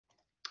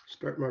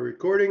Start my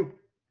recording.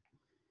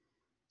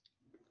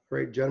 All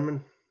right,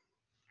 gentlemen.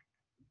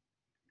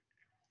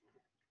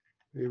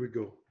 Here we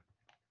go.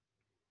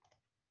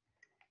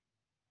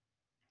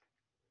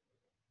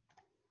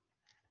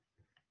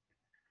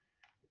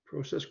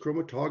 Process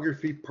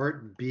chromatography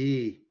part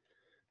B.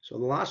 So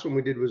the last one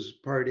we did was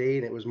part A,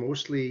 and it was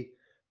mostly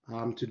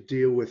to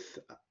deal with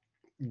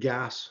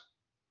gas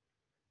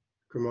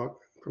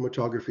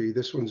chromatography.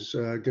 This one's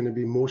going to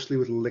be mostly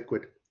with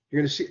liquid.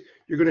 You're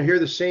going to hear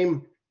the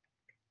same,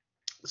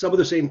 some of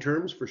the same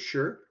terms for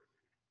sure.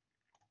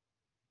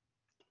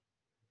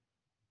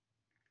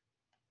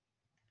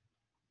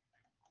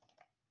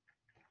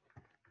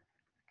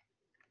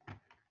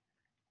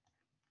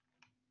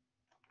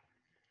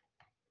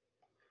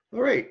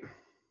 All right.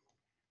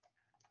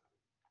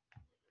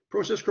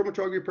 Process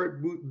chromatography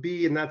part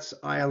B, and that's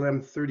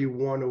ILM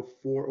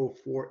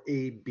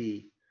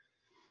 310404AB.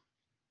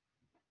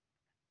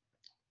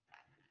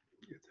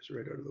 Get this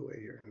right out of the way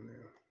here.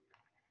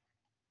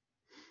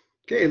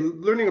 Okay,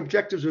 learning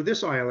objectives of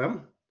this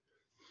ILM.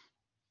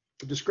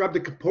 Describe the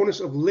components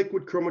of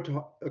liquid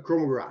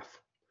chromatograph.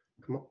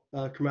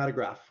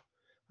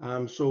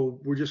 So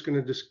we're just going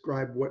to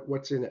describe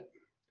what's in it.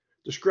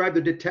 Describe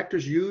the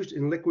detectors used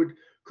in liquid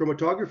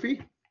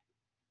chromatography.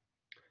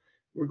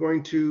 We're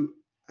going to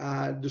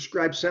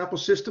describe sample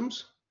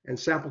systems and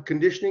sample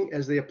conditioning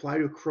as they apply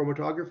to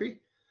chromatography.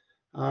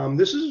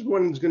 This is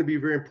one that's going to be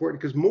very important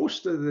because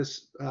most of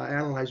this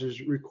analyzers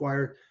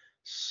require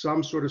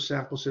some sort of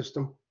sample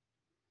system.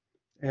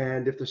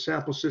 And if the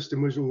sample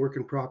system isn't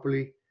working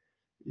properly,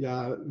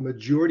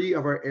 majority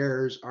of our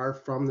errors are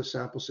from the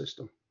sample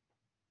system.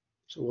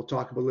 So we'll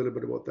talk a little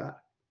bit about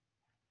that.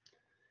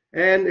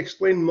 And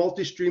explain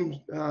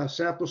multi-stream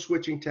sample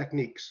switching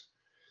techniques.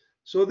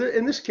 So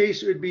in this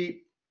case, it would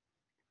be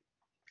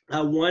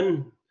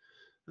one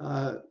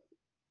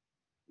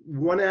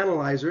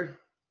analyzer,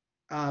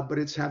 but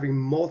it's having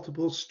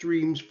multiple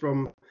streams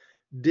from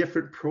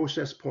different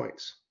process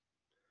points.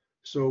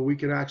 So we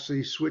can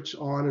actually switch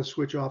on and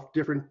switch off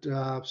different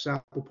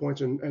sample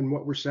points and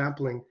what we're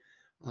sampling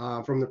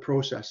from the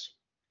process.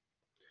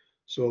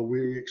 So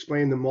we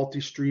explain the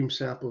multi-stream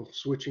sample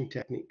switching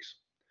techniques.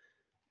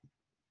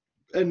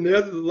 And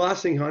the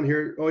last thing on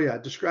here,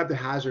 describe the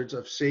hazards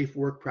of safe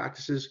work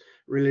practices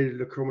related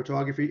to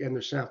chromatography and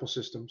their sample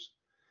systems.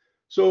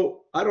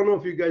 So I don't know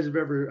if you guys have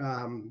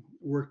ever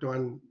worked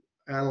on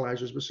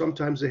analyzers, but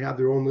sometimes they have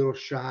their own little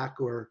shack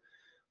or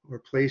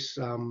place.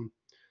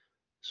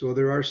 So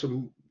there are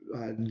some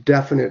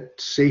definite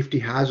safety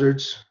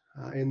hazards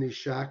in these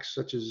shacks,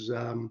 such as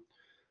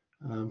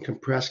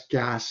compressed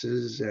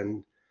gases,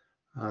 and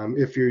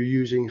if you're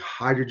using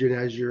hydrogen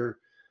as your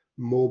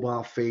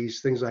mobile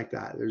phase, things like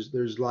that.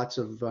 There's lots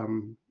of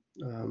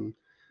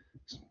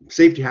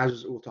safety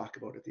hazards that we'll talk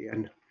about at the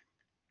end.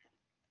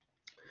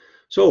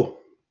 So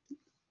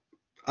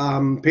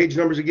page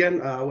numbers again.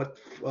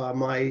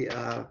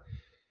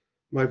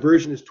 My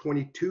version is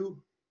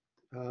 22.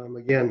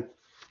 Again,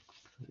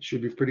 it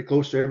should be pretty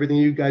close to everything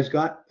you guys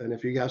got. And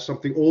if you have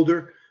something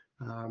older,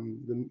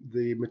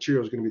 the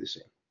material is going to be the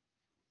same.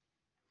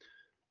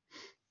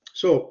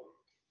 So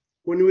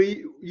when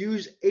we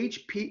use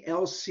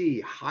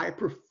HPLC, high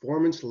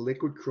performance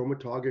liquid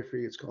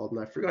chromatography, it's called,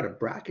 and I forgot a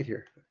bracket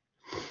here.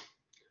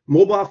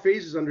 Mobile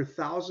phase is under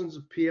thousands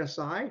of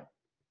PSI.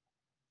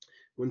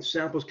 When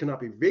samples cannot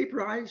be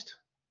vaporized,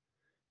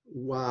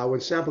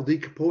 when sample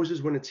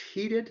decomposes when it's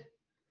heated,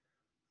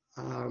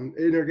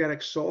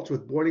 inorganic salts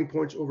with boiling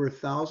points over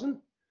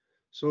 1,000.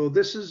 So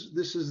this is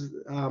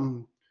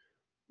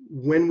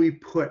when we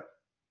put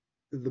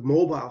the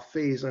mobile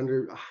phase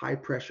under high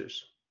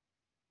pressures.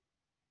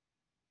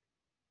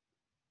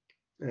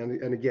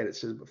 And again, it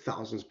says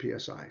thousands of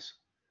PSIs.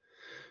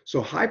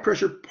 So high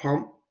pressure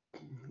pump,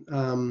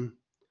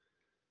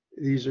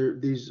 these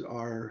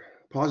are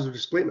positive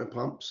displacement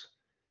pumps.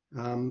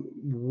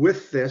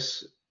 With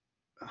this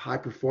high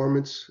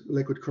performance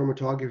liquid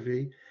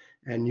chromatography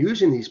and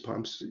using these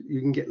pumps,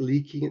 you can get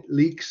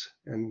leaks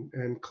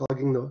and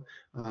plugging the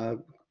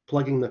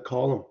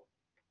column.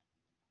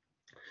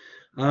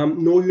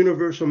 No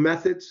universal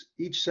methods.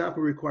 Each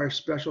sample requires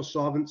special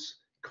solvents,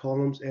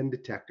 columns, and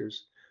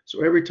detectors.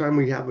 So every time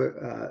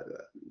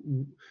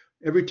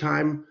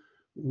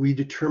we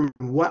determine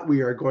what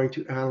we are going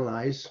to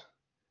analyze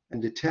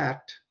and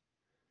detect,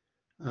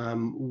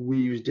 we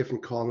use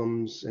different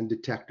columns and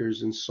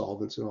detectors and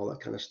solvents and all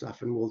that kind of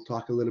stuff. And we'll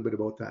talk a little bit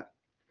about that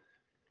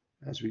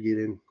as we get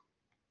in.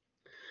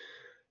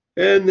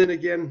 And then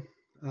again,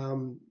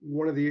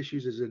 one of the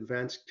issues is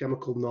advanced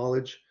chemical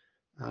knowledge.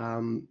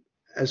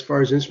 As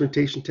far as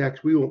instrumentation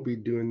techs, we won't be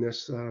doing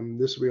this.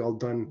 This will be all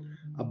done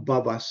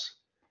above us,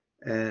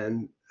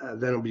 and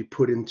then it'll be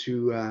put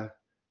into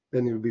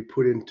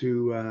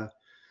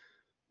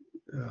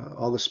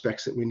all the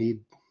specs that we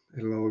need.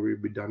 It'll already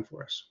be done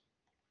for us.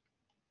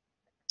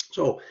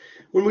 So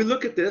when we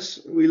look at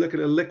this, we look at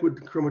a liquid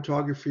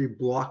chromatography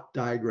block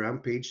diagram,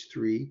 page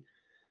 3.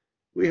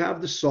 We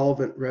have the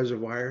solvent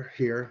reservoir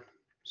here.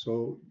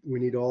 So we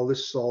need all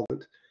this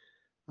solvent.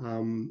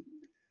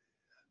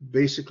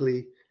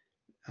 Basically,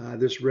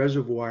 This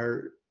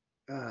reservoir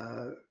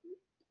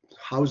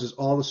houses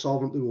all the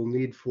solvent that we'll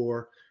need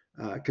for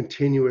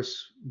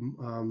continuous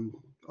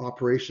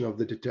operation of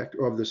the detector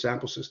or of the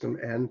sample system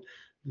and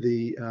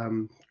the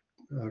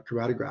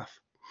chromatograph.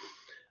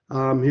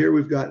 Here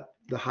we've got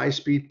the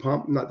high-speed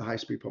pump, not the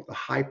high-speed pump, the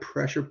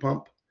high-pressure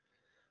pump.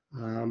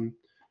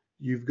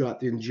 You've got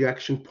the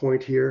injection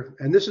point here,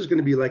 and this is going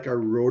to be like our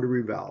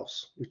rotary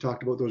valves. We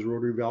talked about those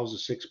rotary valves,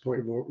 the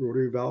 6-point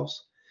rotary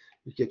valves.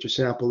 You get your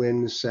sample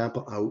in, the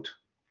sample out.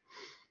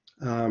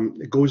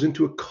 It goes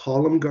into a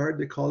column guard,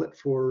 they call it,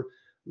 for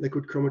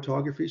liquid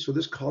chromatography. So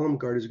this column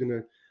guard is going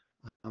to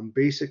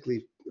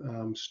basically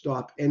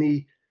stop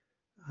any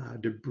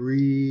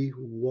debris,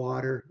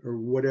 water, or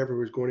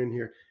whatever is going in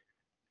here,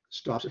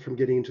 stops it from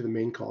getting into the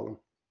main column.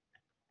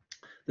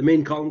 The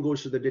main column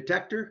goes to the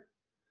detector,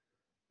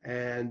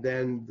 and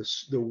then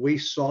the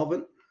waste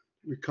solvent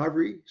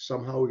recovery.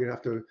 Somehow we're going to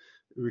have to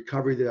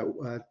recover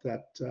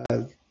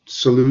that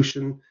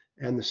solution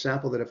and the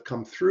sample that have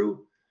come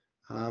through.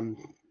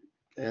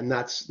 And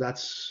that's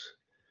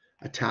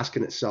a task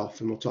in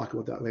itself, and we'll talk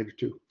about that later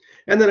too.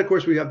 And then, of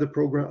course, we have the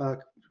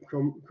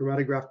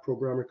chromatograph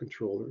programmer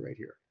controller right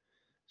here.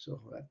 So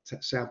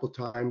sample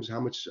times, how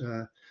much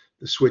the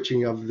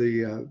switching of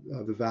the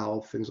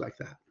valve, things like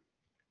that.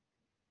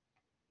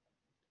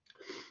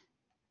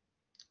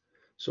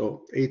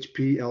 So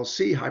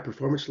HPLC, high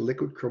performance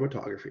liquid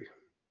chromatography.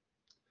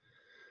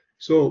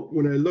 So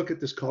when I look at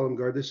this column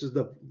guard, this is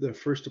the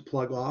first to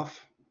plug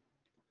off.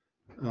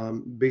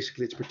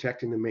 Basically, it's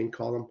protecting the main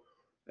column.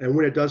 And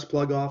when it does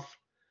plug off,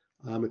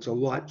 it's a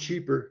lot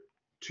cheaper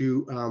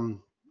to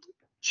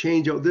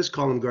change out this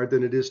column guard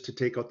than it is to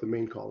take out the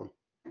main column.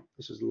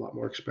 This is a lot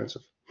more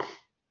expensive.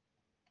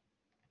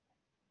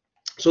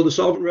 So the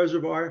solvent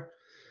reservoir,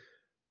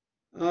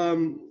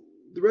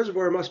 the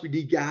reservoir must be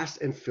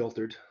degassed and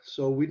filtered.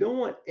 So we don't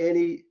want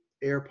any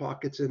air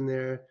pockets in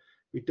there.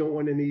 We don't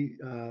want any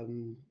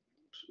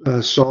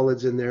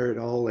solids in there at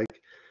all,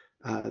 like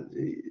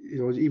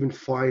even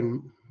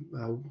fine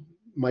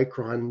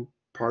micron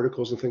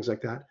particles and things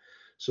like that.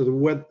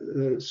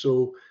 So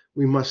so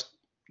we must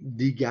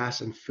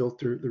degas and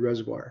filter the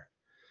reservoir.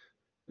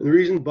 And the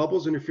reason,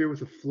 bubbles interfere with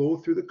the flow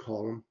through the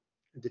column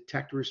and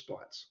detect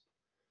response.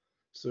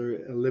 So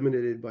they're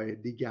eliminated by a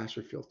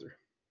degasser filter.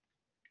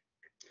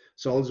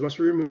 Solids must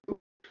be removed,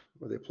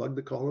 or they plug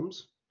the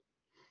columns.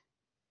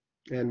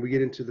 And we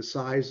get into the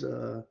size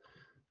of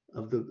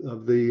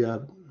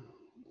the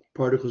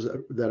particles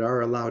that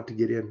are allowed to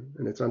get in,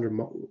 and it's under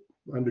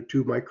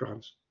 2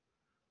 microns.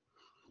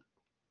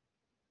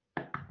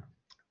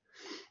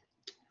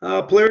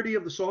 Polarity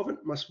of the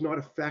solvent must not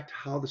affect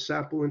how the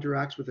sample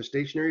interacts with the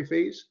stationary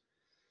phase.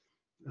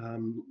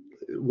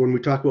 When we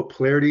talk about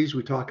polarities,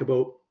 we talk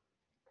about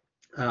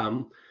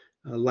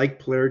like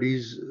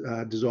polarities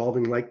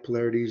dissolving like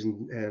polarities,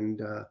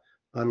 and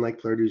unlike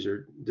polarities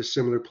or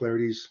dissimilar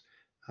polarities.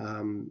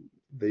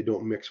 They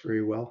don't mix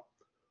very well.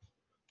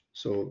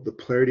 So the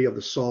polarity of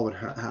the solvent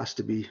has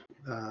to be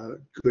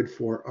good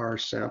for our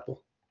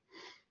sample.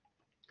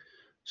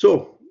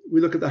 So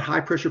we look at the high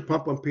pressure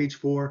pump on page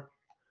 4.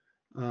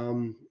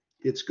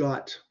 It's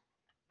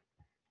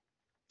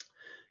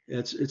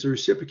a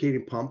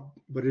reciprocating pump,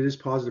 but it is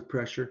positive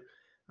pressure.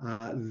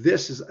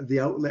 This is the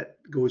outlet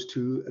goes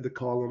to the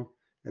column,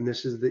 and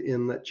this is the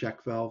inlet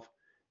check valve.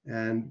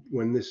 And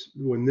when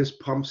this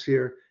pumps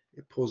here,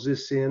 it pulls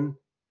this in,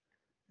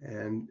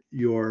 and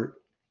your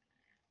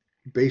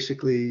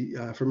basically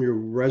from your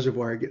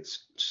reservoir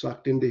gets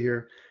sucked into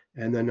here,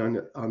 and then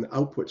on the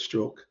output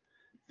stroke,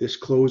 this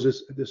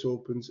closes, this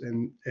opens,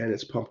 and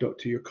it's pumped out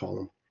to your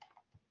column.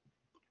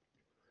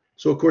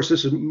 So of course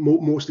this is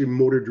mostly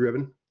motor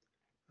driven.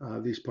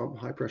 These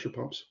high pressure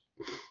pumps.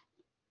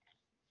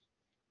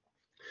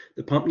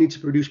 The pump needs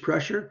to produce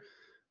pressure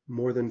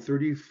more than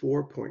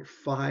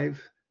 34.5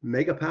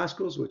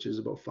 megapascals, which is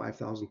about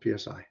 5,000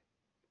 psi.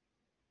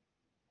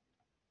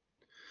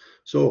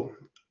 So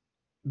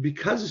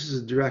because this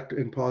is a direct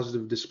and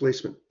positive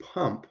displacement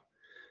pump,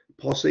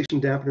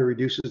 pulsation dampener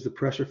reduces the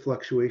pressure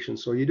fluctuation.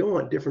 So you don't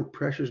want different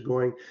pressures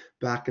going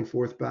back and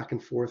forth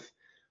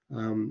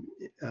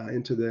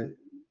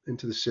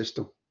into the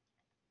system.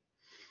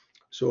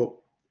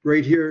 So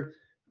right here,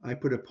 I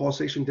put a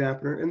pulsation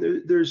dampener,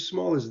 and they're as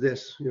small as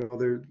this.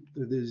 They're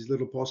these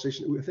little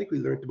pulsation. I think we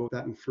learned about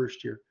that in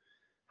first year,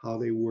 how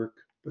they work,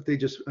 but they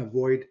just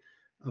avoid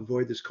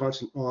this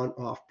constant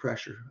on-off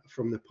pressure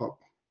from the pump.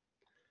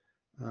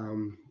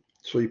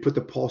 So you put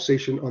the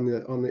pulsation on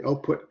the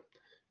output,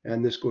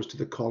 and this goes to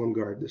the column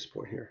guard, this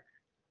point here.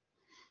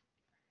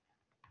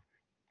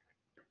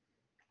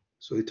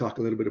 So they talk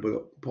a little bit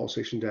about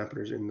pulsation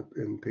dampeners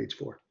in page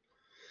 4.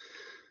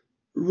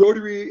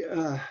 Rotary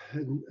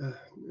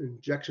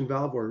injection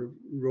valve, or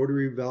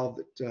rotary valve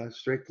that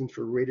strengthens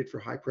rated for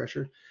high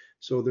pressure.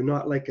 So they're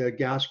not like a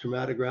gas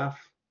chromatograph.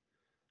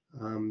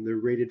 They're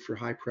rated for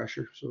high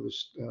pressure. So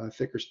there's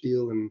thicker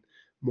steel and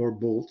more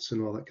bolts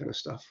and all that kind of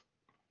stuff.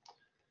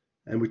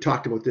 And we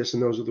talked about this,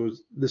 and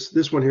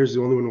this one here is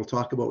the only one we'll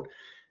talk about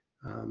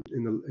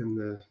in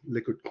the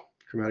liquid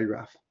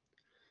chromatograph.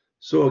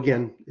 So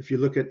again, if you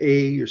look at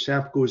A, your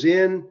sample goes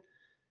in,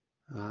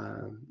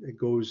 it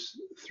goes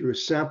through a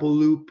sample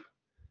loop,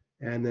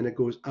 and then it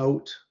goes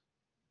out.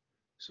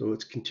 So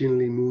it's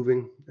continually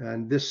moving.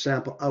 And this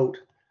sample out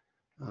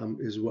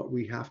is what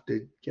we have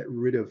to get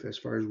rid of as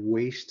far as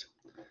waste.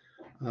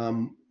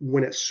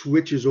 When it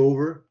switches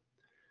over,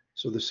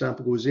 so the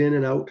sample goes in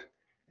and out,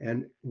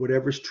 and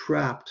whatever's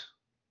trapped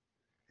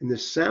in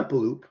this sample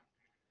loop,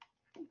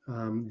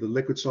 the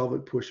liquid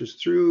solvent pushes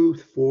through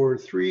 4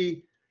 and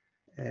 3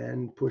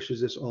 and pushes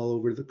this all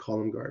over the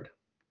column guard.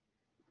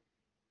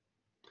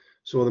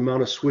 So the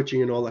amount of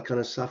switching and all that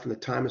kind of stuff and the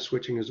time of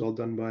switching is all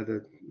done by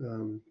the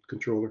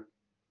controller.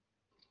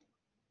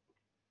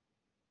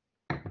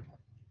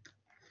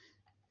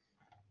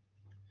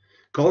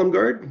 Column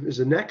guard is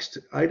the next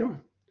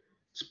item.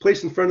 It's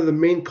placed in front of the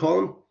main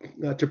column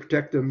to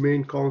protect the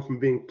main column from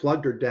being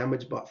plugged or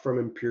damaged from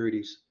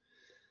impurities.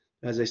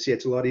 As I say,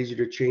 it's a lot easier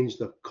to change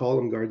the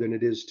column guard than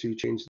it is to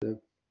change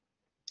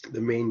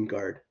the main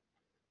guard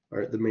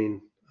or the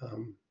main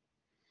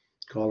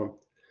column.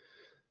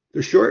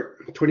 They're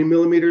short, 20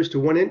 millimeters to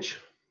 1 inch,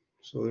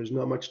 so there's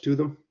not much to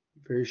them,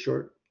 very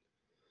short.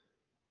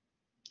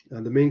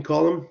 The main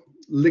column,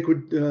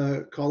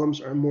 liquid columns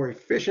are more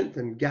efficient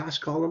than gas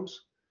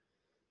columns,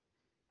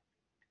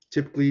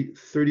 typically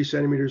 30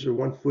 centimeters or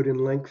 1 foot in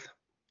length.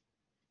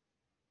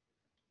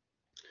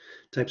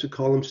 Types of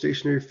column: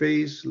 stationary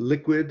phase,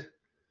 liquid.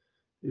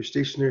 Your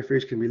stationary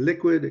phase can be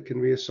liquid, it can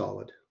be a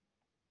solid.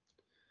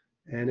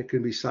 And it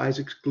can be size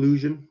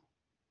exclusion.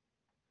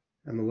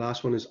 And the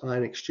last one is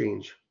ion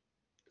exchange.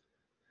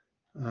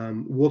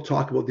 We'll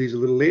talk about these a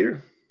little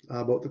later,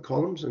 about the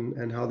columns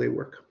and how they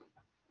work.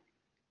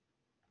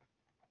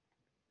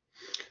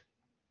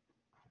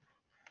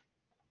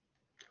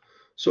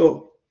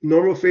 So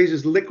normal phase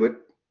is liquid.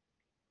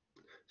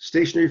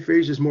 Stationary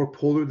phase is more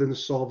polar than the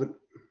solvent,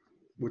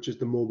 which is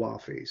the mobile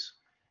phase.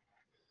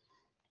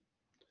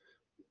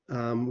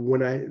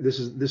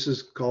 This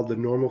is called the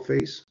normal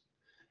phase,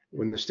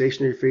 when the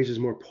stationary phase is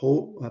more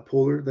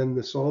polar than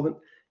the solvent,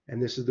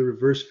 and this is the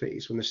reverse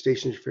phase, when the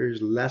stationary phase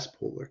is less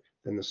polar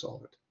than the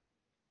solvent.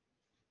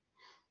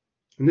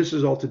 And this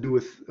is all to do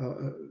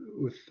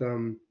with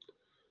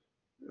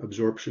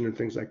absorption and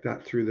things like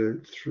that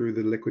through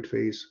the liquid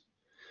phase.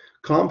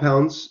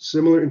 Compounds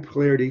similar in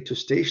polarity to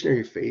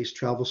stationary phase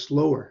travel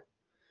slower.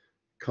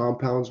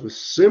 Compounds with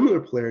similar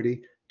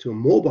polarity to a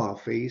mobile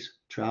phase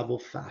travel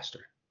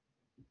faster.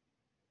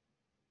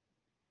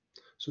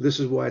 So this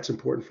is why it's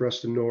important for us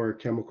to know our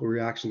chemical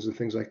reactions and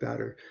things like that,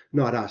 or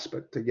not us,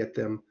 but to get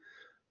them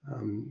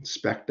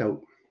spec'd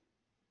out.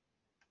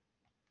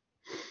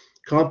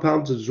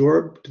 Compounds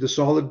absorb to the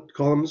solid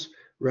columns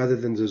rather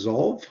than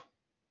dissolve.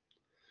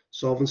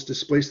 Solvents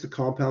displace the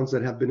compounds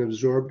that have been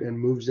absorbed and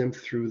moves them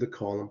through the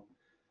column.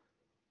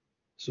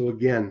 So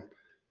again,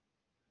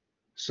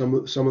 some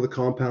of the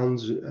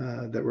compounds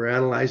that we're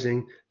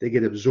analyzing, they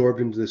get absorbed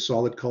into the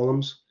solid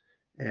columns,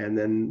 and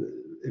then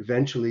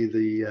eventually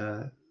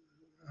the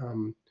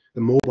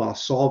mobile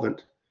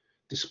solvent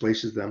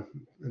displaces them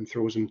and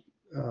throws them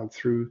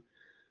through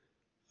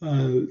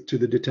to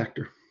the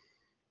detector,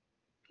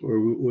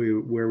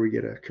 where we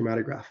get a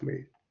chromatograph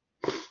made.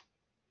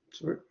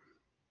 Sorry.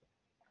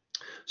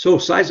 So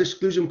size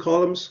exclusion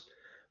columns.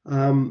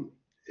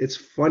 It's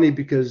funny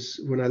because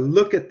when I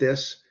look at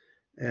this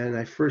and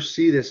I first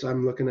see this,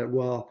 I'm looking at,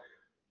 well,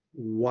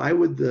 why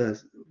would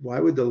the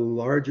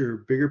larger,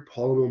 bigger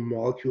polymer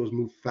molecules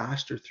move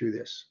faster through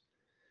this?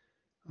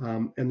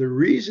 And the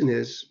reason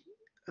is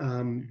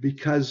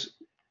because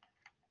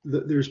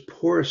there's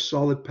porous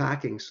solid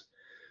packings.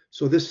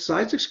 So this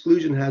size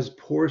exclusion has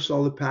porous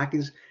solid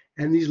packings,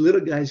 and these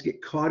little guys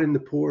get caught in the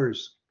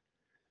pores,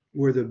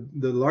 where the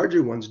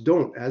larger ones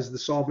don't. As the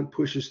solvent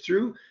pushes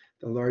through,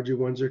 the larger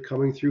ones are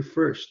coming through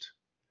first.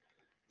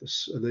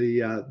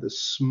 The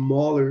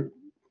smaller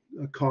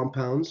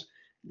compounds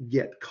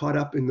get caught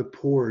up in the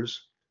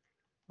pores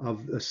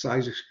of the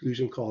size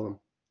exclusion column.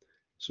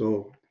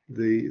 So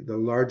the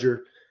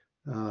larger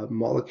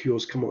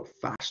molecules come out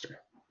faster.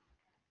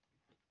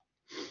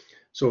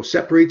 So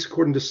separates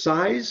according to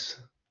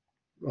size,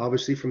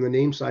 obviously from the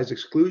name, size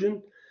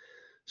exclusion.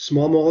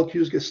 Small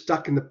molecules get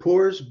stuck in the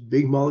pores,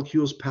 big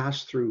molecules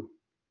pass through.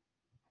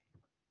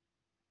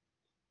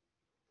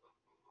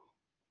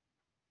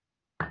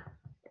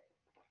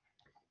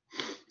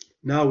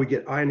 Now we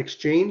get ion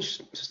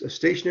exchange, a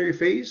stationary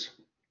phase.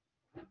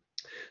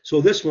 So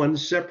this one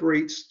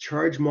separates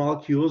charged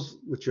molecules,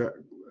 which are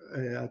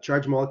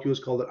charged molecules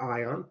called an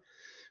ion,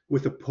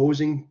 with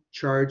opposing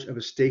charge of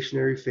a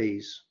stationary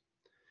phase.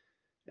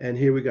 And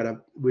here we've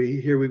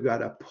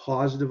got a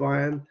positive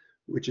ion,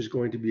 which is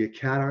going to be a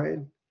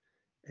cation,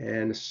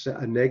 and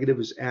a negative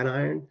is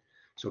anion.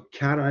 So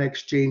cation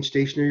exchange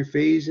stationary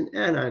phase, and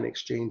anion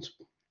exchange,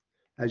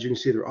 as you can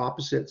see, they're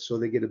opposite, so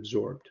they get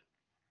absorbed.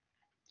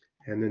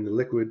 And then the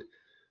liquid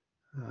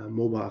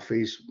mobile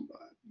phase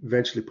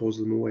eventually pulls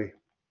them away.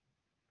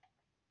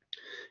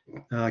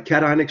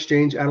 Cation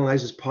exchange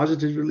analyzes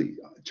positively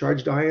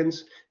charged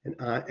ions, and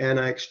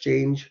anion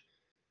exchange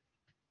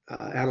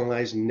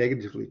analyze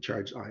negatively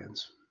charged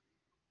ions.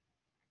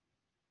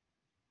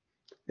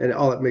 And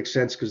all that makes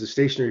sense because the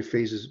stationary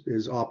phase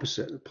is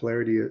opposite the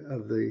polarity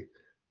of the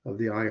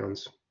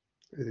ions,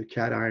 the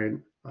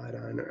cation,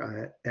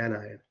 or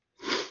anion.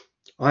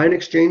 Ion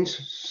exchange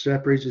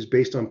separates is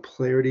based on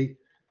polarity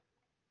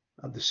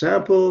of the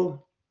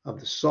sample,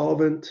 of the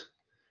solvent,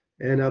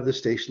 and of the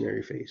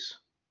stationary phase.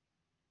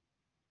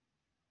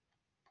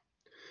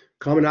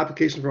 Common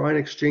applications for ion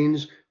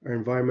exchange are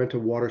environmental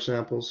water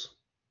samples,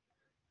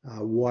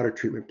 water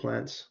treatment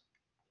plants,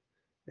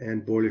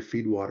 and boiler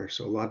feed water.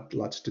 So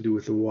lots to do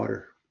with the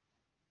water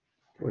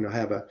when I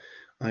have a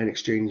ion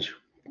exchange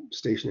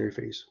stationary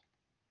phase.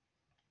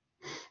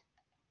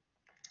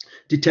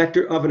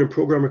 Detector, oven, and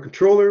programmer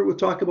controller. We'll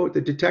talk about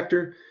the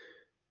detector.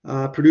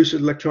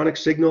 Produces electronic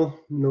signal,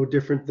 no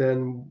different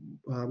than,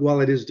 well,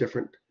 it is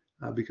different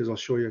because I'll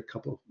show you a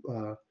couple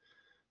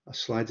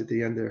slides at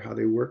the end there how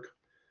they work.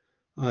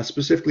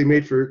 Specifically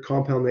made for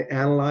compound they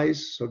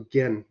analyze. So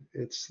again,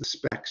 it's the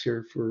specs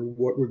here for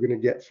what we're going to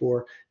get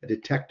for a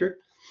detector.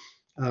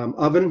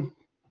 Oven,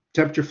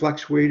 temperature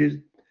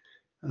fluctuated.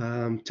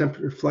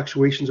 Temperature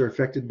fluctuations are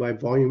affected by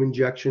volume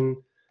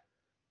injection,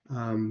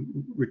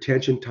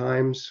 retention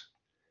times,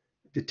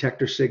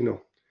 detector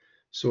signal.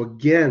 So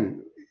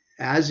again,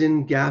 as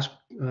in gas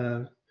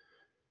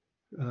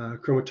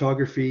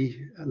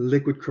chromatography,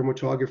 liquid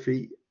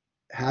chromatography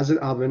has an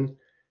oven,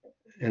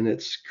 and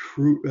it's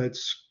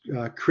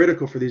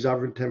critical for these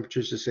oven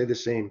temperatures to stay the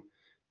same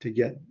to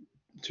get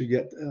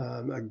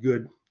a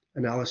good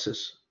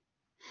analysis.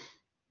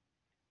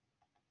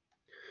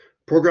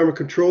 Programmer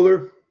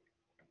controller,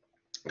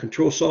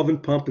 control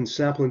solvent pump and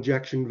sample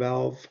injection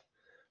valve.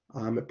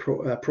 It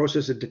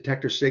processes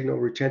detector signal,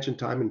 retention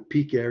time, and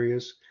peak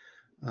areas.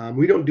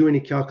 We don't do any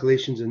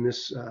calculations in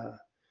this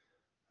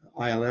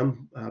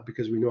ILM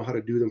because we know how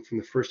to do them from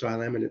the first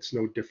ILM, and it's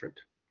no different.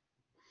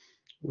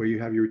 Where you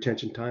have your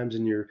retention times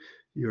and your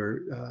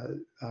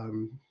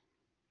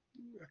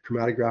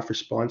chromatograph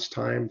response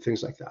time,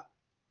 things like that.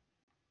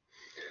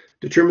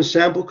 Determine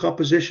sample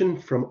composition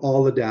from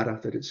all the data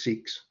that it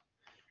seeks.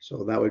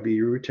 So that would be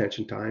your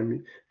retention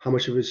time, how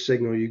much of a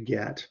signal you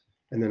get,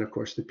 and then of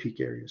course the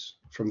peak areas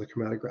from the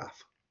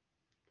chromatograph.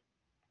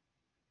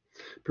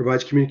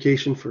 Provides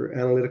communication for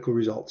analytical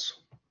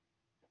results.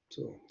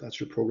 So that's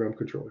your program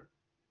controller.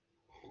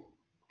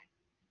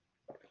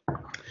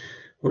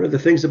 One of the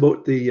things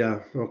about the,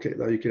 okay,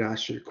 now you can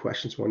ask your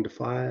questions 1 to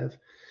 5.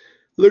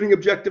 Learning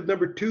objective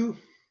number 2,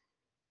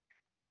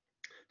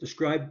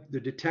 describe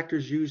the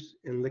detectors used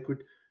in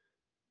liquid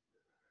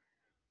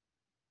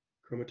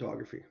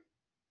chromatography.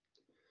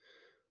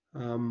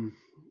 On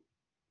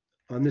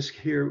this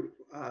here,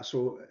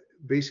 so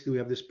basically we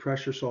have this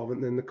pressure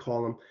solvent and then the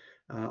column.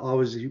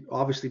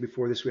 Obviously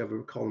before this we have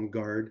a column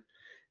guard.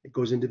 It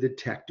goes into the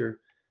detector.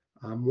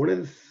 One of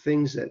the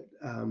things that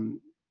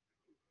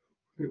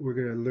we're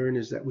going to learn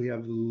is that we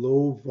have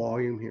low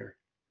volume here.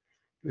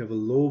 We have a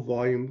low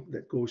volume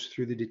that goes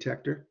through the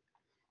detector,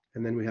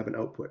 and then we have an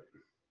output.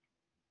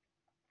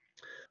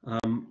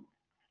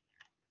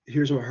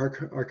 Here's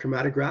our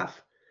chromatograph.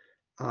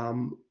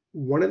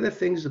 One of the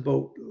things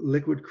about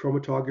liquid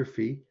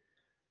chromatography,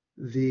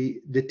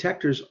 the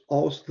detectors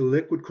also, the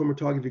liquid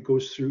chromatography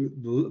goes through,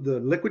 the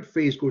liquid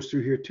phase goes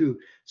through here too,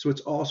 so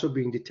it's also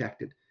being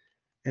detected.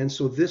 And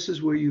so this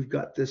is where you've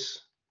got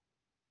this,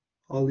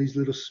 all these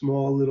little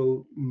small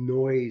little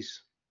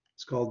noise,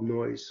 it's called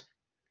noise,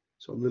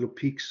 so little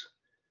peaks.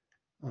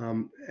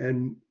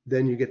 And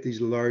then you get these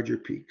larger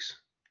peaks.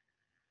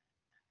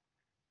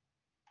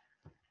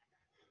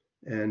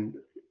 And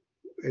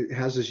it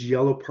has this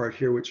yellow part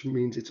here, which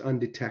means it's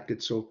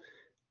undetected. So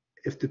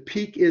if the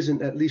peak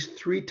isn't at least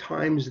 3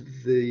 times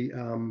the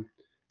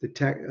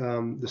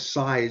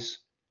size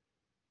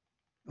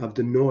of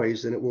the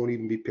noise, then it won't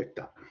even be picked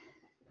up.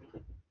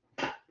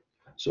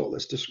 So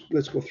let's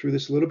go through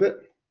this a little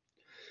bit.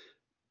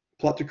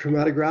 Plot the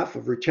chromatograph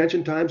of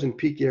retention times and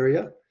peak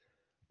area.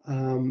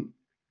 The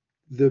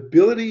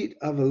ability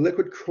of a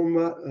liquid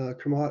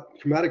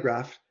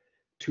chromatograph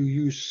to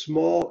use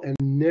small and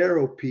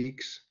narrow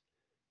peaks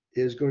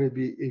is going to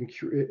be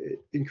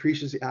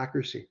increases the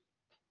accuracy.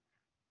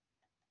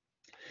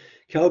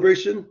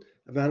 Calibration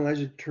of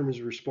analyzer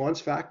determines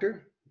response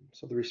factor.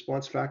 So the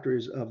response factor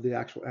is of the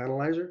actual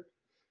analyzer,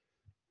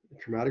 the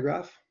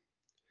chromatograph.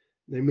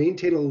 They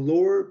maintain a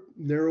lower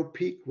narrow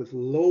peak with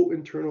low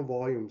internal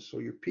volumes. So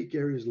your peak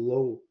area is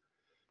low,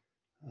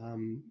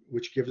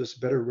 which gives us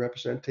better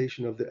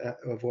representation of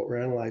what we're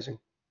analyzing.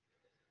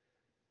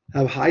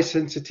 Have high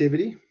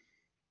sensitivity.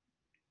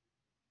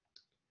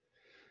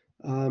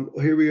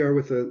 Here we are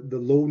with the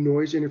low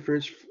noise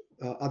interference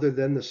other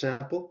than the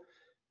sample,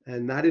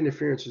 and that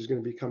interference is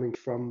going to be coming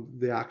from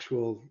the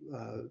actual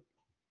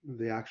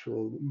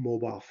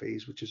mobile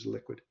phase, which is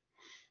liquid.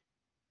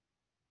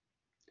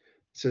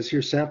 It says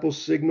here sample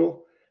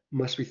signal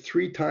must be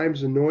 3 times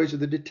the noise of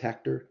the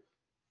detector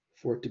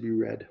for it to be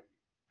read.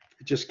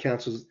 It just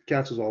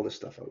cancels all this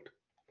stuff out.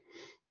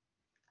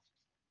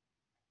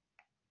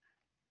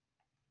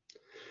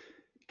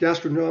 Gas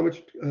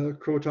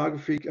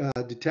chromatography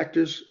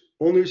detectors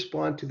only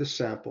respond to the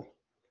sample.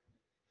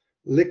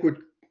 Liquid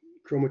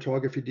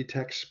chromatography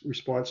detects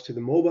response to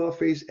the mobile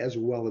phase as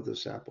well as the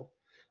sample.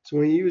 So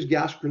when you use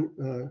gas,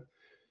 when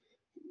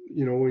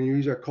you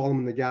use our column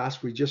in the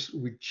gas, we just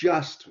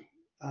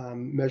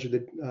measure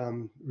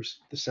the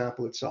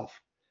sample itself.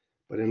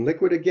 But in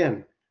liquid,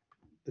 again,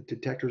 the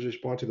detectors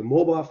respond to the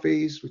mobile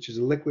phase, which is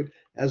a liquid,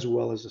 as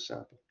well as the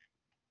sample.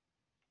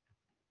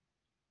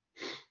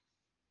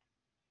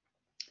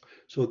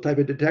 So the type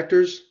of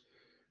detectors,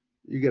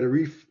 you get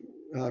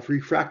a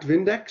refractive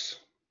index.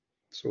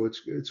 So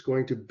it's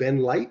going to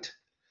bend light.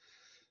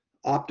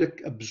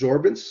 Optic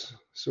absorbance.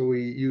 So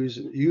we use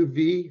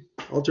UV,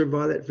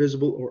 ultraviolet,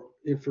 visible, or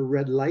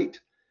infrared light,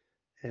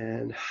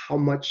 and how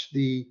much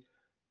the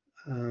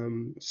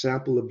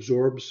sample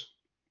absorbs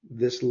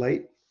this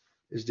light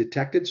is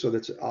detected. So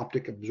that's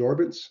optic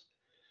absorbance.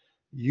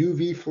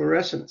 UV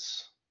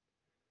fluorescence.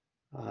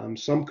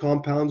 Some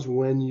compounds,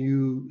 when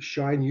you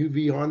shine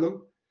UV on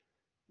them,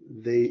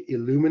 they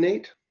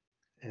illuminate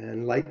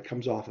and light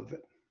comes off of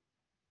it.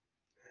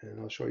 And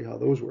I'll show you how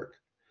those work.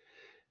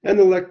 And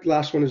the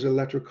last one is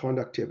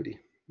electroconductivity.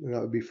 And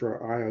that would be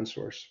for our ion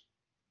source.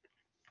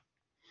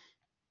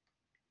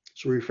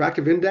 So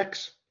refractive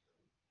index,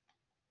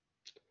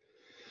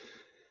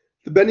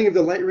 the bending of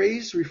the light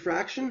rays,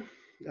 refraction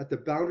at the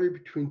boundary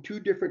between two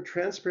different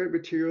transparent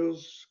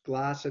materials,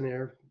 glass and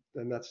air,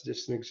 and that's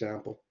just an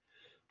example.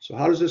 So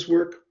how does this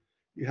work?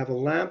 You have a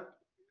lamp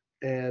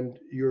and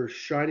you're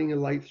shining a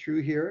light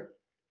through here.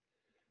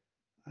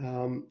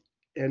 And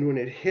when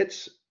it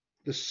hits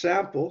the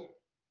sample,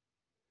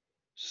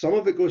 some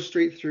of it goes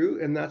straight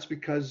through, and that's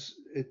because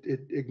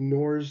it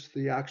ignores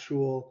the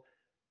actual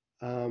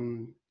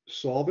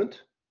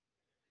solvent.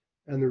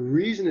 And the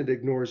reason it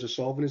ignores the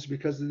solvent is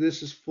because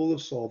this is full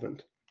of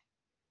solvent.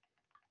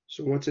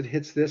 So once it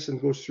hits this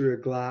and goes through a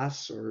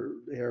glass or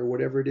air,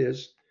 whatever it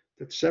is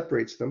that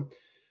separates them,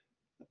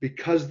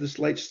 because this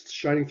light's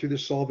shining through the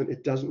solvent,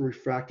 it doesn't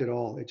refract at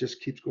all. It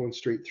just keeps going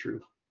straight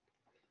through.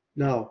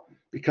 Now,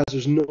 because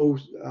there's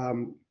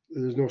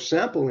no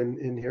sample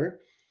in here,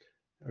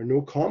 or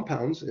no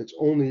compounds, it's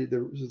only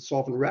the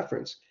solvent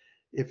reference.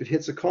 If it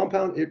hits a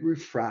compound, it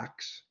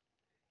refracts.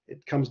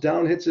 It comes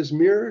down, hits this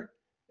mirror,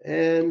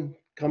 and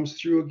comes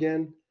through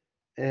again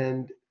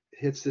and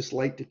hits this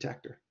light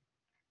detector.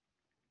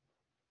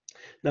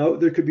 Now,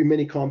 there could be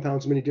many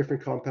compounds, many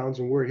different compounds,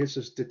 and where it hits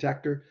this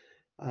detector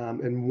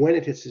and when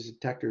it hits this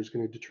detector is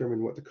going to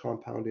determine what the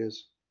compound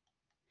is.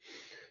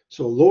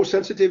 So low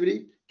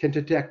sensitivity can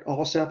detect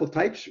all sample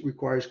types,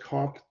 requires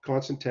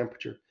constant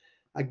temperature.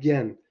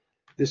 Again,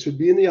 this would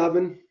be in the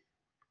oven,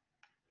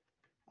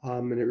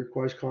 and it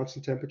requires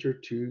constant temperature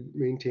to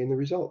maintain the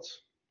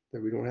results,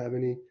 that we don't have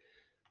any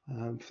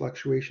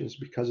fluctuations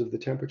because of the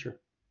temperature.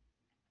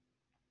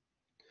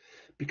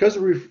 Because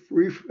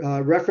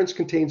the reference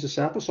contains a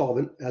sample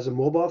solvent as a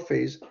mobile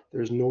phase,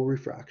 there's no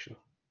refraction.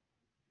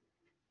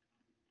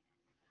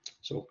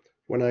 So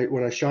when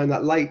I shine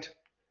that light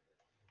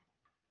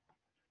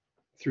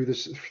through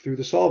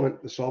the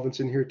solvent, the solvent's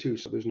in here too,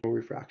 so there's no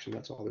refraction.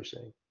 That's all they're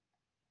saying.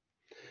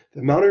 The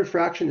amount of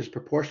refraction is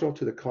proportional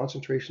to the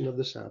concentration of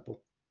the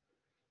sample.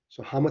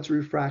 So how much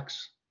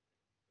refracts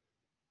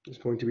is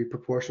going to be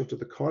proportional to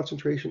the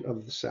concentration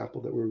of the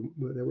sample that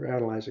we're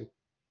analyzing.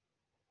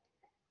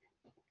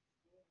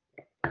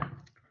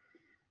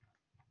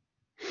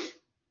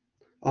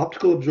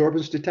 Optical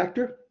absorbance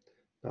detector.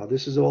 Now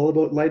this is all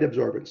about light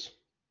absorbance.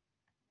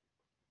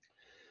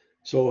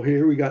 So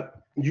here we got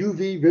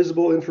UV,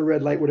 visible,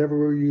 infrared light, whatever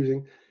we're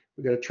using.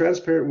 We got a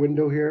transparent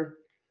window here.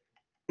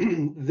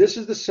 This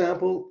is the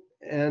sample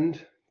and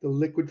the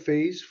liquid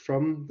phase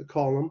from the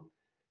column.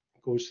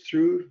 It goes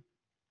through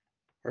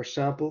our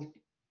sample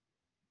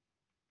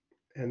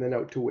and then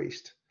out to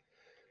waste.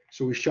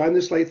 So we shine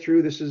this light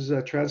through. This is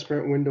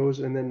transparent windows,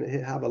 and then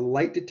have a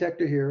light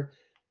detector here,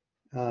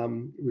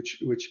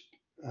 which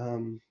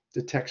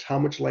detects how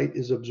much light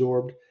is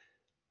absorbed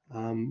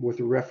with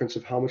a reference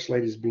of how much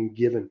light is being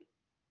given.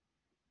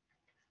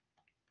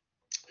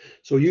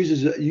 So it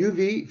uses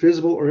UV,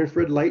 visible, or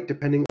infrared light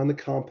depending on the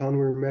compound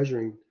we're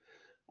measuring.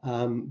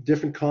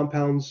 Different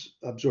compounds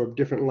absorb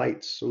different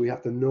lights, so we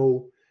have to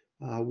know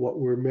what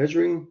we're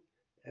measuring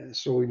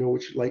so we know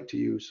which light to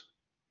use.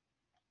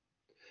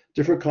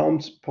 Different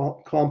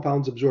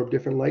compounds absorb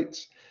different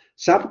lights.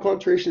 Sample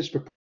concentration is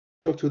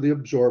proportional to the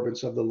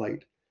absorbance of the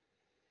light.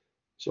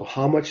 So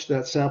how much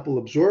that sample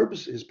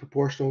absorbs is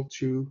proportional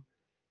to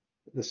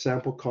the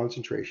sample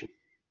concentration.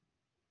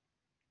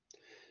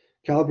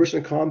 Calibration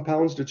of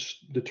compounds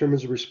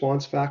determines the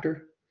response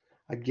factor.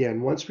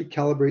 Again, once we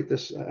calibrate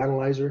this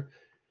analyzer,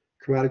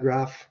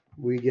 chromatograph,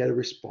 we get a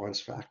response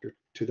factor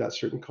to that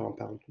certain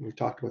compound. And we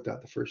talked about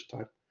that the first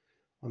time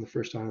on the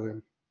first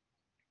ILM.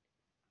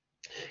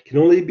 Can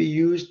only be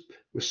used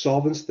with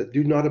solvents that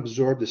do not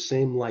absorb the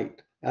same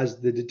light as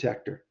the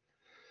detector.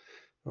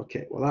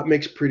 Okay, well that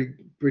makes pretty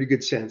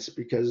good sense,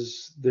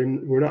 because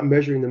we're not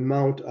measuring the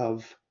amount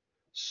of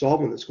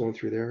solvent that's going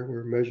through there.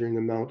 We're measuring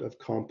the amount of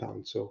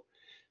compound. So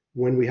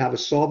when we have a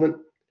solvent,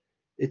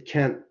 it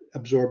can't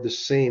absorb the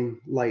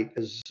same light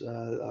as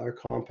our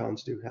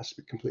compounds do. It has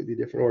to be completely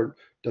different, or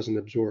it doesn't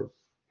absorb.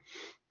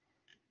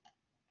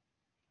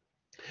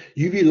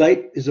 UV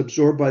light is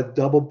absorbed by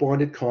double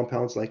bonded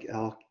compounds like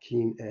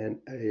alkene and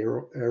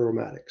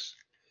aromatics.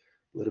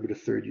 A little bit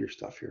of third year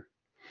stuff here.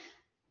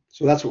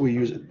 So that's what we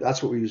use it.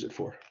 That's what we use it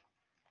for.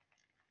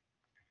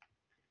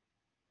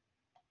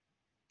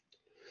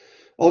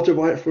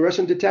 Ultraviolet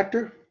fluorescent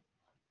detector.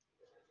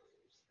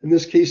 In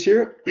this case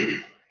here,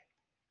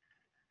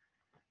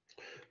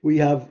 we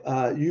have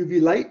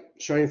UV light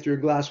shining through a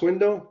glass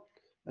window,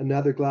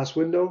 another glass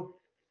window.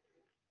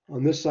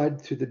 On this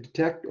side to the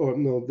detect, or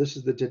no, this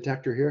is the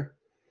detector here.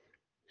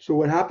 So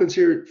what happens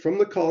here from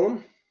the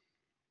column,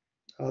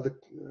 the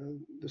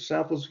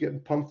samples getting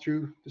pumped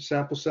through the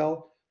sample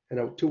cell and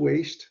out to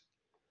waste.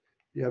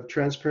 You have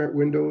transparent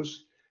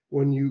windows.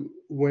 When you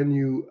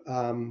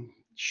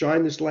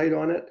shine this light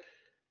on it,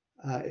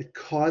 it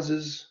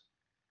causes,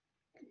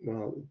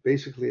 well,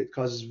 basically it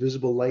causes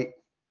visible light,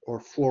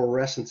 or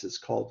fluorescence it's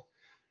called.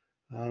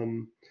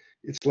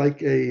 It's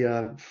like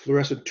a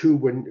fluorescent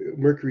tube,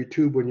 mercury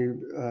tube, when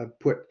you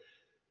put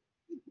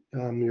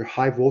your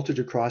high voltage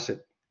across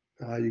it,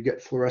 you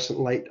get fluorescent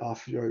light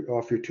off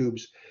your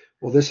tubes.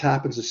 Well, this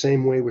happens the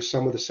same way with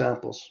some of the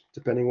samples,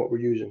 depending what we're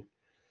using.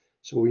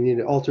 So we need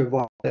an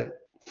ultraviolet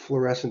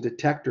fluorescent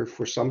detector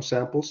for some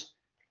samples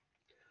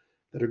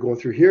that are going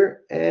through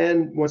here.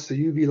 And once the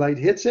UV light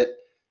hits it,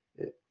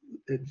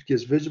 it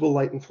gives visible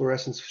light and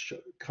fluorescence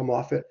come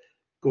off it,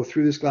 go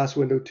through this glass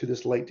window to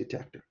this light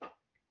detector.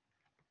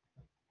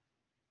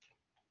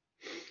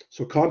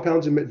 So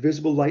compounds emit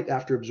visible light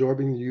after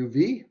absorbing the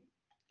UV.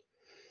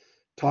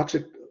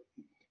 Toxic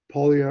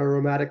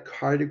polyaromatic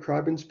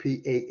hydrocarbons,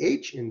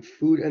 PAH, in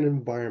food and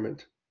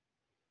environment.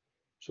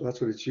 So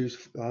that's what it's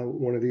used.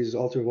 One of these is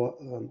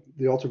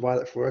the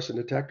ultraviolet fluorescent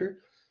detector.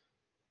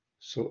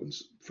 So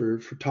it's for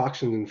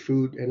toxins in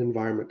food and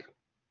environment.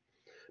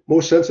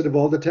 Most sensitive of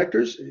all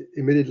detectors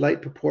emitted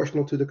light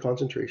proportional to the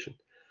concentration.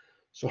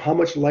 So how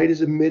much light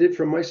is emitted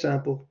from my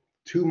sample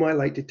to my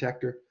light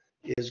detector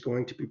is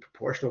going to be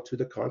proportional to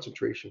the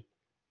concentration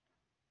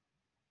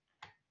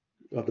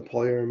of the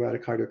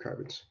polyaromatic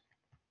hydrocarbons.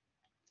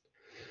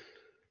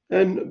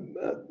 And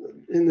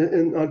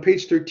on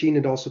page 13,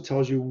 it also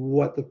tells you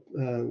what a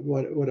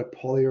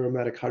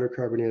polyaromatic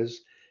hydrocarbon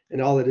is,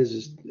 and all it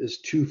is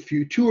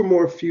two or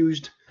more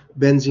fused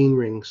benzene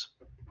rings.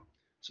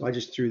 So I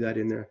just threw that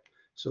in there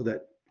so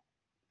that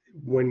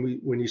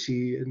when you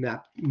see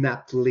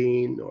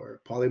naphthalene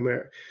or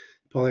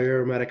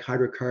polyaromatic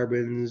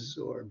hydrocarbons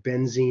or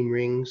benzene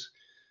rings,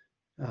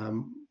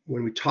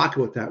 when we talk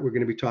about that, we're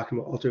going to be talking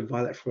about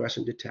ultraviolet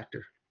fluorescent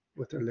detector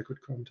with our liquid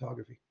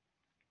chromatography.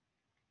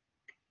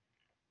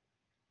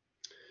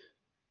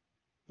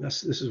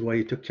 This is why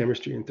you took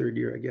chemistry in third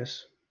year, I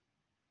guess.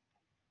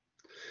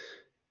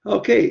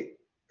 Okay,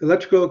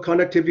 electrical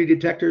conductivity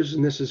detectors,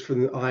 and this is for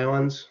the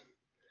ions.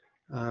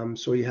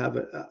 So you have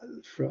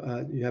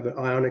an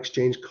ion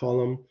exchange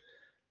column.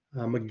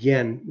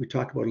 Again, we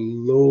talk about a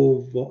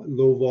low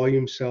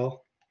volume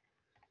cell,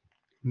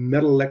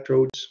 metal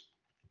electrodes,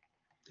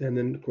 and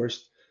then of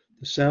course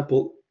the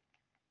sample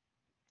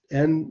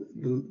and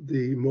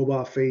the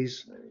mobile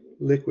phase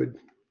liquid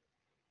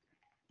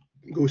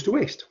goes to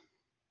waste.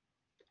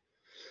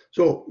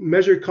 So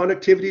measure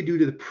conductivity due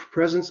to the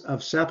presence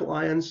of sample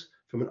ions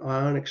from an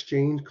ion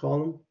exchange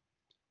column.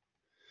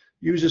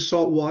 Uses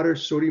salt water,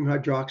 sodium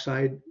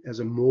hydroxide as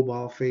a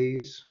mobile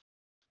phase.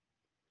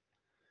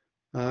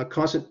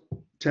 Constant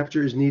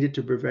temperature is needed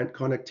to prevent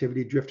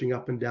conductivity drifting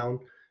up and down.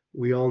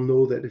 We all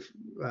know that if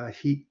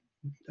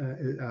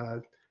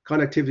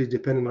conductivity is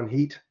dependent on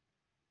heat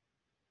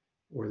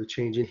or the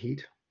change in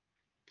heat.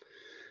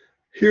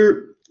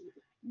 Here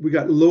we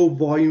got low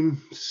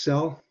volume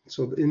cell.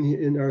 So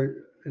in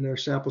our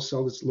sample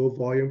cell, it's low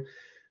volume.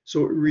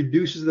 So it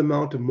reduces the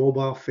amount of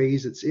mobile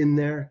phase that's in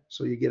there.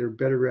 So you get a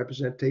better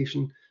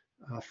representation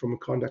from a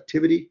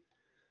conductivity.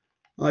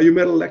 Your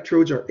metal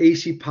electrodes are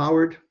AC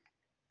powered.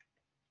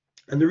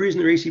 And the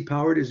reason they're AC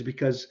powered is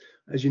because,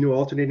 as you know,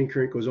 alternating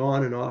current goes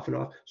on and off and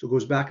off. So it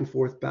goes back and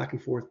forth, back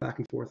and forth, back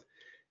and forth.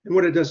 And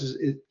what it does is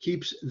it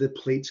keeps the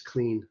plates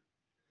clean.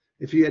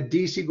 If you had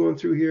DC going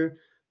through here,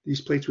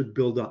 these plates would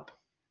build up.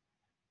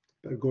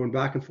 But going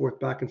back and forth,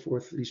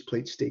 these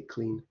plates stay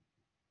clean.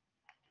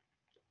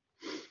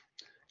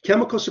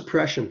 Chemical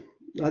suppression.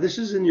 Now this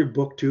is in your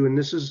book too, and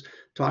this is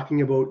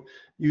talking about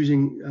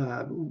using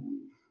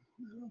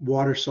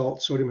water,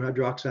 salt, sodium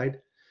hydroxide.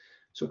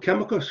 So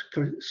chemical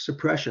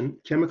suppression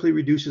chemically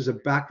reduces the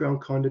background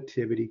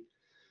conductivity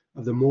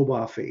of the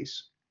mobile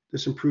phase.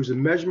 This improves the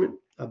measurement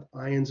of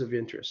ions of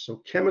interest. So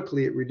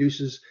chemically it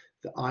reduces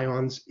the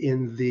ions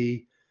in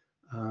the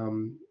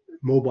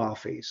mobile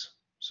phase.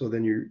 So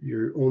then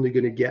you're only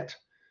going to get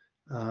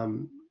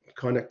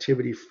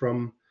conductivity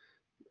from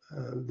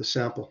the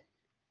sample.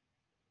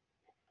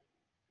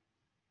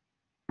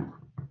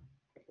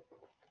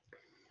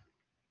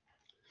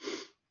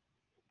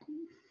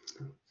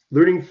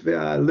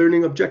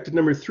 Learning objective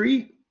number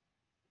 3.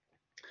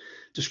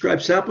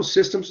 Describe sample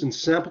systems and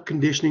sample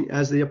conditioning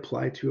as they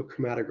apply to a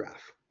chromatograph.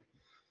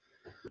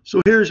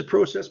 So here's a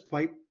process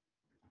pipe.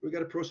 We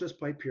got a process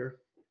pipe here.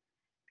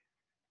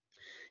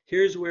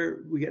 Here's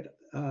where we get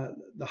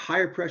the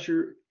higher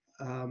pressure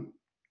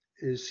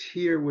is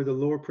here, where the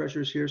lower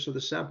pressure is here. So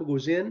the sample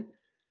goes in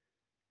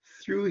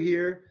through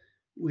here.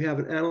 We have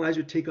an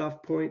analyzer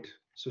takeoff point.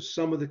 So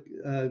some of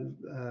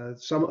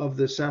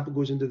the sample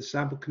goes into the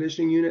sample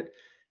conditioning unit,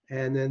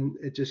 and then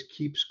it just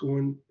keeps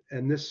going.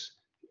 And this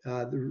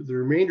the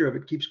remainder of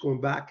it keeps going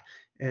back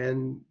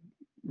and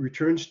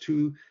returns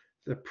to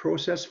the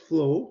process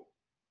flow,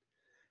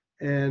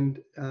 and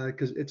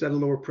because it's at a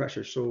lower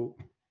pressure, so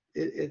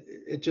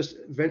it just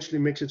eventually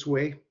makes its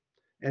way,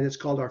 and it's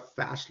called our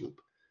fast loop.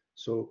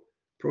 So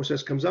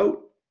process comes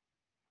out,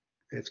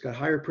 it's got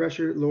higher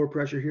pressure, lower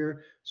pressure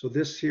here, so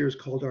this here is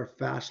called our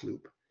fast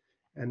loop.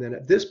 And then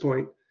at this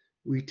point,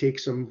 we take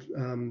some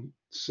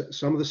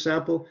of the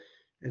sample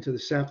into the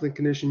sampling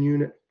condition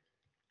unit,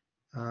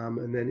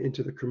 and then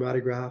into the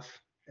chromatograph,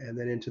 and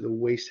then into the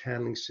waste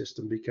handling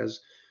system,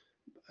 because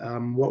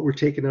what we're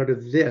taking out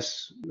of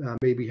this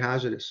may be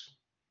hazardous.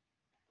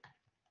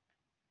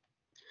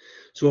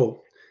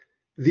 So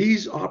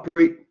these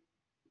operate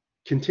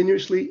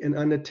continuously and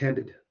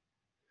unattended.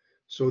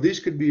 So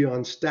these could be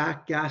on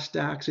gas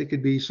stacks. It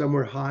could be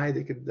somewhere high.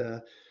 They could.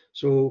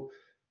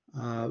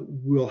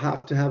 We'll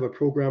have to have a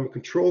program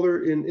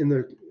controller in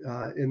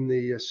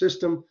the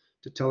system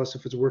to tell us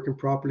if it's working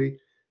properly.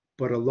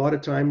 But a lot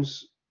of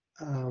times,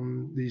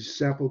 these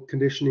sample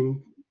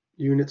conditioning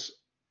units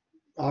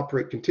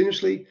operate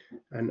continuously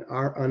and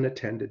are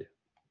unattended.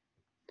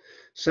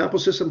 Sample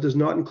system does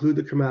not include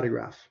the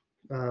chromatograph.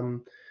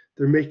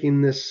 They're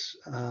making this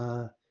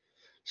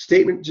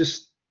statement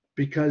just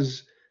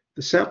because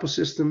the sample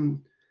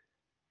system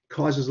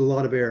causes a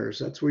lot of errors.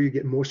 That's where you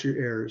get most of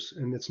your errors,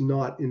 and it's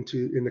not in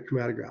the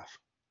chromatograph.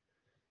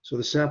 So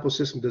the sample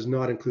system does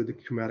not include the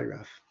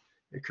chromatograph.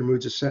 It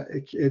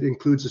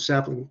includes the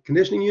sampling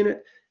conditioning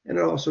unit, and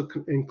it also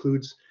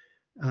includes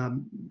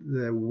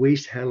the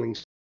waste handling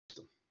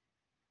system.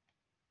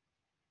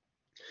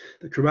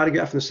 The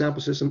chromatograph in the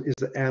sample system is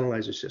the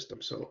analyzer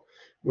system. So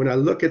when I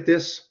look at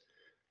this,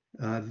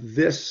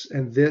 this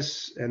and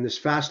this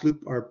fast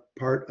loop are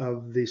part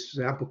of the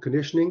sample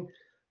conditioning,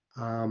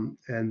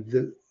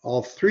 and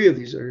all three of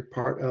these are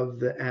part of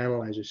the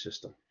analyzer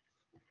system.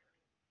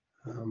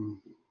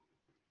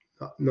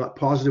 Not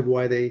positive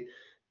why they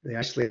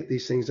isolate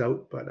these things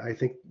out, but I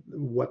think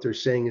what they're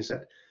saying is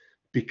that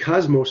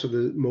because most of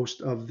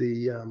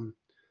the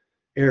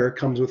error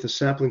comes with the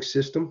sampling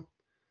system,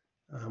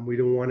 we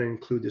don't want to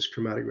include this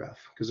chromatograph,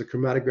 because the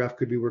chromatograph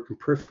could be working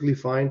perfectly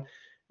fine,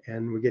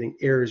 and we're getting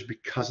errors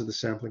because of the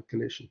sampling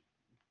condition.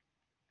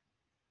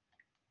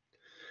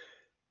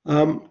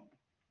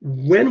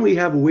 When we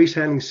have a waste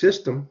handling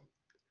system,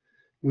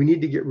 we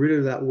need to get rid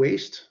of that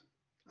waste.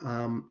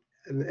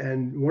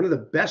 And one of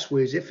the best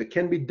ways, if it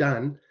can be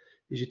done,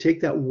 is you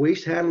take that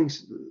waste handling,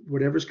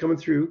 whatever's coming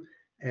through,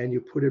 and you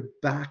put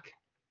it back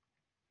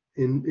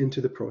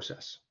into the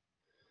process.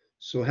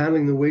 So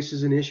handling the waste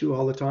is an issue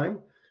all the time.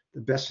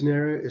 The best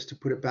scenario is to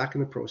put it back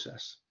in the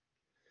process.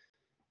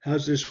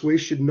 Hazardous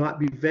waste should not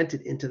be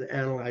vented into the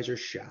analyzer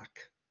shack.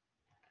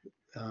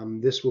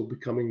 This will be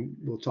coming,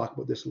 we'll talk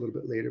about this a little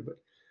bit later, but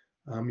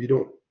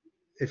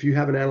if you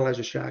have an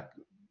analyzer shack,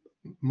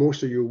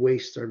 most of your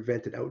wastes are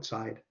vented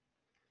outside.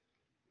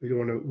 We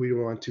don't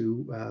want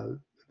to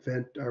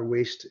vent our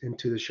waste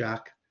into the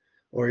shack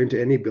or into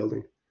any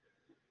building.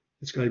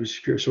 It's got to be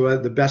secure. So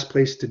the best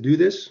place to do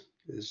this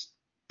is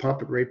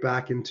pump it right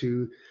back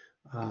into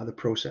the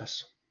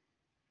process.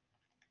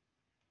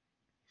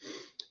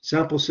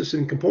 Sample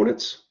system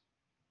components.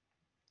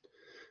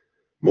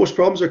 Most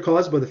problems are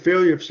caused by the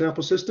failure of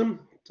sample system.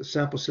 The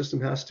sample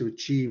system has to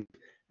achieve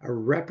a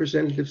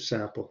representative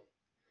sample.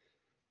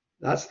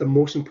 That's the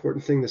most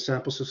important thing the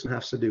sample system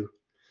has to do.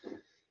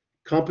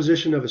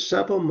 Composition of a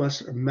sample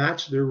must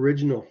match the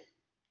original.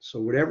 So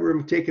whatever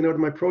I'm taking out of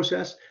my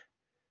process,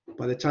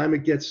 by the time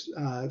it gets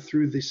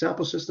through the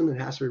sample system,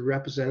 it has to be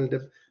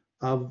representative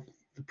of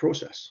the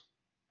process.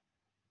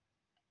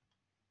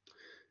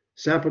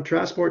 Sample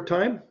transport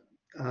time,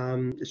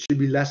 it should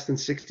be less than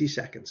 60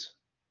 seconds.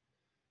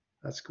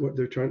 That's what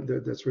they're trying.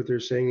 That's what they're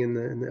saying in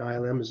the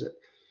ILM, is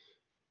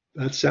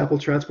that sample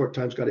transport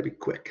time's got to be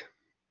quick.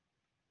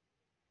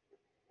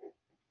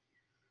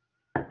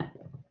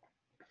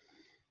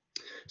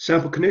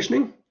 Sample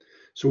conditioning.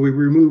 So we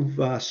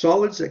remove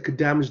solids that could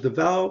damage the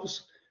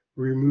valves.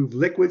 We remove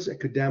liquids that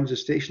could damage the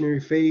stationary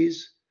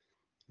phase.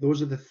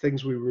 Those are the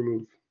things we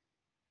remove.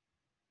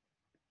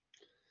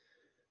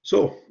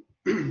 So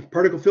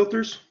particle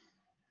filters.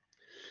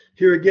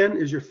 Here again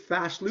is your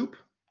fast loop.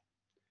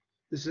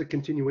 This is a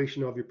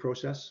continuation of your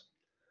process.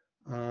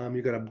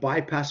 You've got a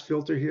bypass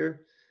filter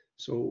here.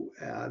 So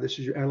this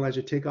is your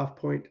analyzer takeoff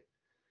point.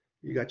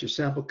 You got your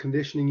sample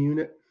conditioning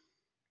unit.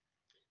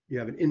 You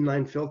have an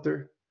inline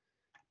filter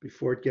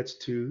before it gets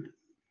to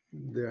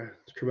the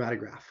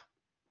chromatograph.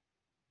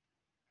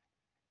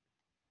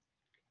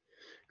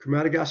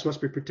 Chromatographs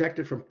must be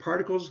protected from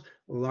particles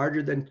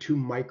larger than 2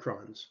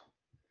 microns.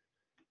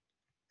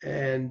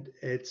 And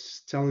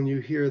it's telling you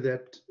here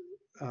that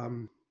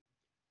the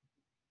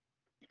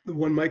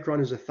 1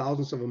 micron is a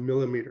thousandth of a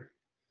millimeter.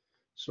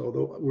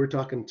 So we're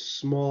talking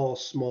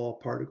small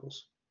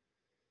particles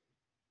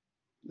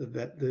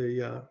that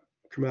the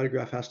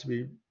chromatograph has to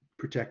be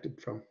protected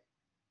from.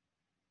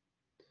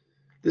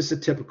 This is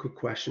a typical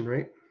question,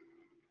 right?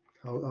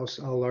 How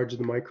large is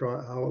the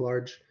micron? How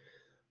large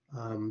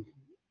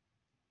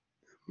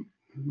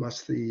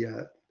must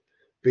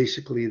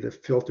basically the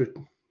filter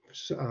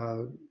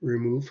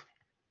remove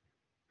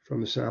from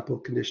the sample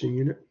conditioning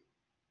unit?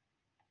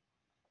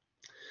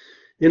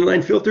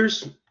 Inline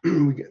filters,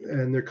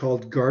 and they're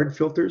called guard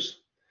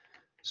filters.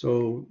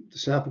 So the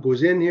sample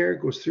goes in here,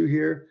 goes through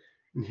here,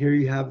 and here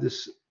you have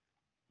this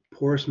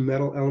porous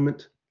metal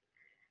element,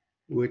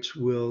 which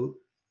will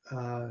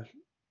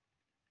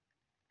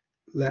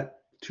let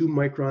 2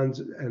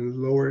 microns and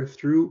lower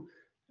through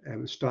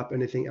and stop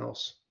anything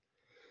else.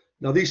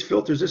 Now these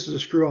filters, this is a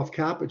screw off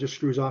cap. It just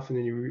screws off and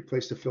then you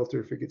replace the filter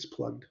if it gets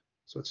plugged.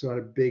 So it's not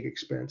a big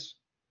expense.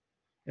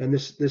 And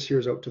this here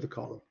is out to the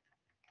column.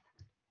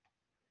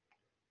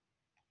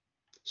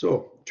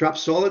 So trap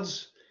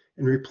solids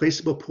and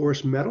replaceable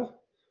porous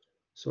metal.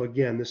 So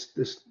again,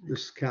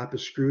 this cap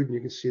is screwed and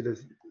you can see the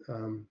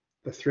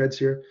threads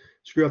here.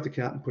 Screw out the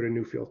cap and put a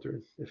new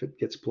filter if it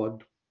gets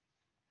plugged.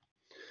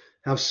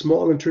 Have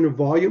small internal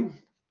volume.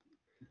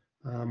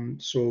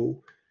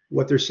 So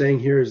what they're saying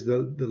here is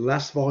the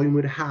less volume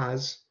it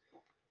has,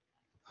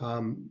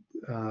 the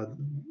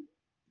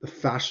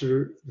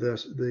faster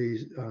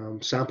the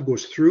sample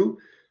goes through,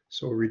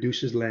 so it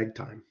reduces lag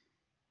time.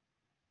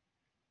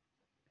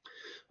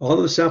 All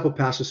of the sample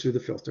passes through the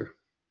filter.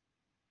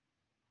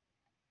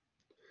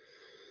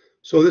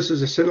 So this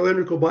is a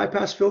cylindrical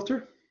bypass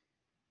filter.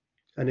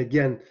 And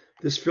again,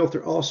 this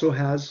filter also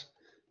has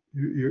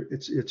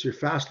it's your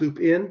fast loop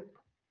in.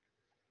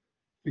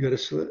 You got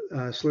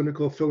a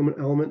cylindrical filament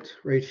element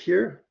right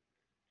here.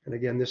 And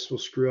again, this will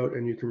screw out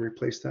and you can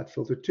replace that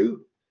filter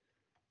too.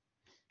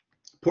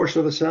 Portion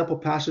of the sample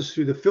passes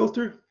through the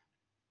filter,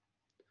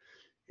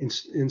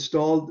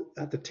 installed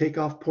at the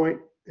takeoff point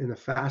in a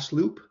fast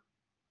loop.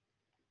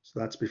 So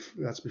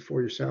that's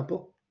before your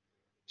sample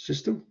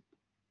system.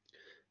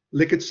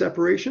 Liquid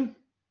separation.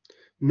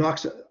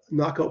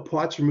 Knockout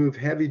pots remove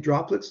heavy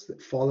droplets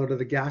that fall out of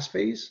the gas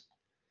phase.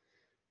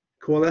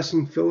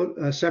 Coalescing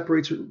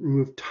separates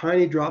remove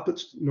tiny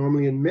droplets,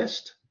 normally in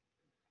mist.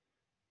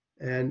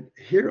 And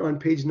here on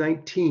page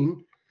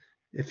 19,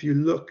 if you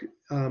look,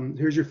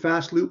 here's your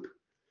fast loop.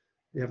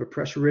 You have a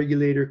pressure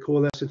regulator,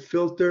 coalescent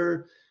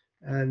filter,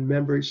 and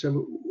membrane.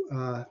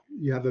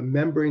 You have a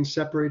membrane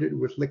separated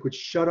with liquid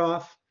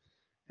shutoff.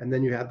 And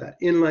then you have that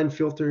inline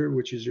filter,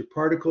 which is your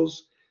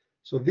particles.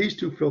 So these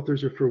two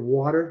filters are for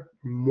water,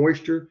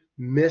 moisture,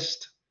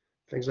 mist,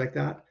 things like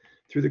that,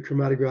 through the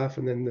chromatograph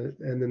and then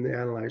the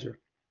analyzer.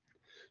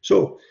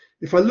 So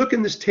if I look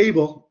in this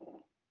table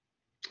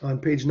on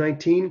page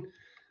 19,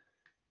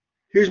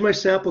 here's my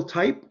sample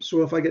type.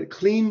 So if I get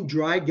clean,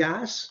 dry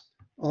gas,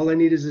 all I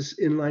need is this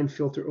inline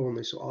filter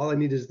only. So all I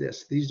need is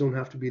this. These don't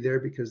have to be there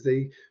because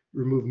they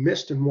remove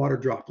mist and water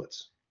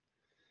droplets.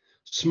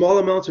 Small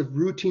amounts of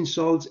routine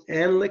solids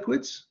and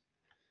liquids.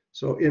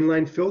 So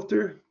inline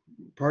filter,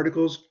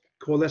 particles,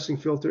 coalescing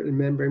filter, and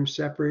membrane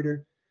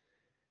separator.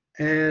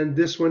 And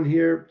this one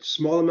here,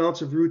 small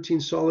amounts of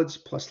routine solids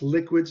plus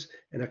liquids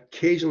and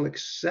occasional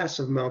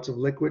excessive amounts of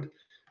liquid,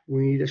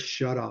 we need a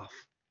shut off.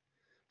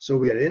 So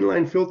we got an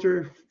inline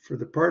filter for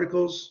the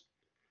particles.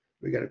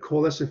 We got a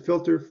coalescent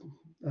filter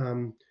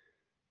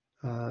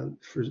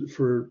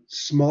for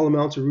small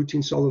amounts of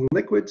routine solid and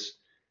liquids.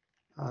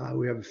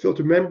 We have a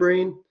filter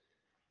membrane,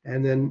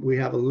 and then we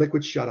have a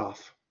liquid shut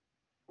off.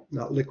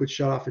 Now liquid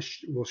shut off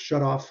will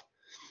shut off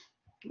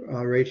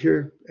right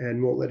here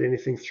and won't let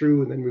anything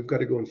through. And then we've got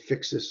to go and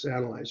fix this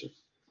analyzer,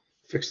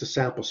 fix the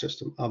sample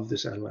system of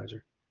this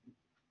analyzer.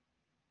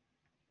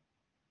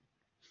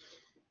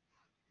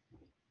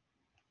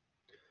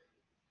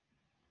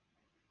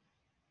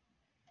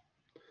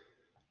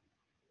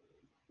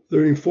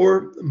 Learning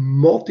 4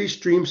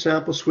 multi-stream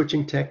sample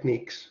switching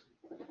techniques.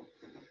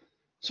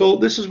 So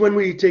this is when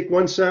we take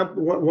one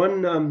sample,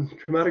 one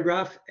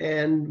chromatograph,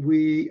 and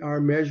we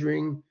are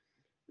measuring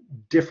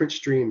different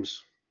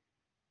streams.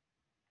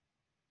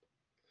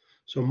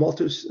 So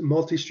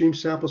multi-stream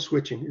sample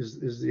switching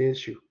is the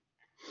issue.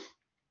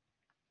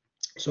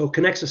 So it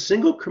connects a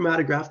single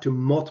chromatograph to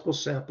multiple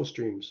sample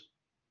streams.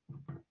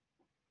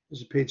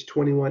 This is page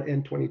 21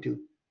 and 22.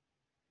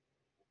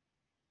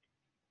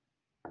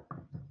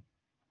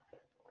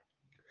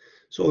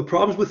 So the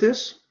problems with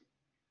this,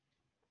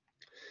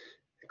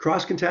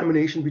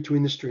 cross-contamination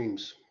between the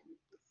streams.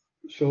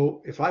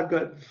 So if I've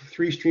got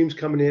 3 streams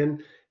coming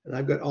in and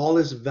I've got all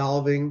this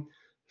valving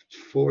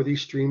for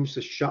these streams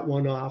to shut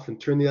one off and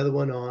turn the other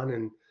one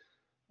on,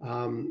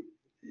 and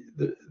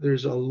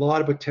there's a lot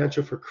of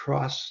potential for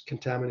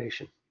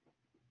cross-contamination.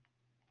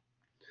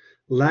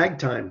 Lag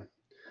time.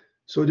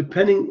 So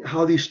depending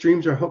how these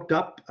streams are hooked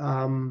up,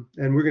 and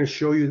we're going to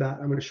show you that,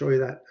 I'm going to show you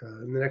that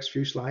in the next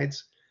few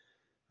slides.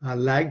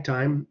 Lag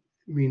time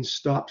means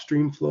stop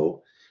stream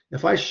flow.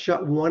 If I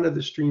shut one of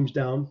the streams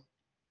down,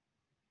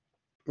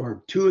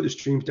 or 2 of the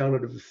streams down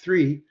out of the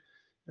 3,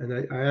 and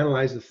I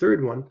analyze the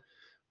third one,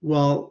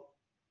 Well,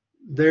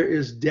 there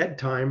is dead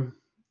time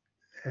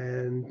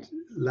and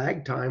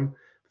lag time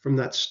from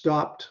that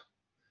stopped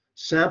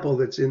sample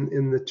that's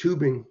in the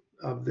tubing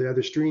of the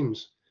other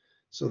streams.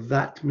 So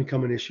that can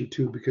become an issue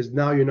too, because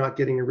now you're not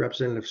getting a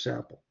representative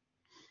sample.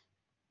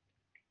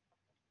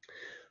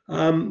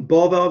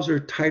 Ball valves are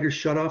tighter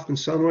shutoff than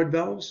solenoid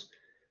valves.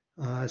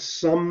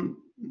 Some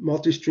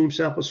multi-stream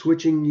sample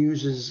switching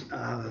uses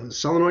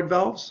solenoid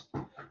valves,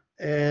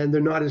 and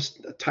they're not as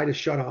tight a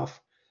shutoff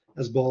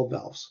as ball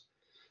valves.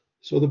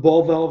 So the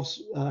ball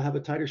valves have a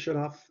tighter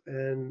shutoff,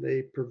 and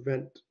they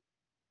prevent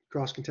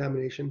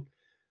cross-contamination.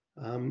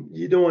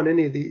 You don't want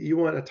any of the, you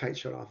want a tight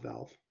shutoff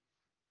valve.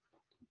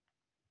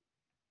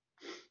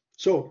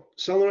 So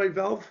solenoid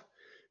valve,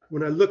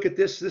 when I look at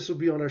this, this will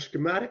be on our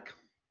schematic.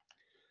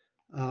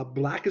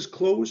 Black is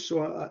closed,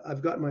 so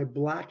I've got my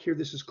black here.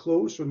 This is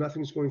closed, so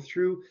nothing's going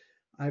through.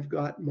 I've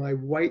got my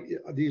white.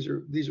 These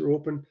are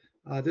open.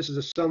 This is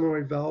a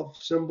solenoid valve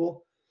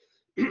symbol.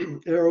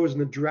 Arrow is in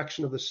the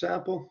direction of the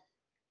sample,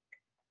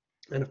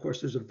 and of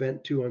course, there's a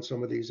vent too on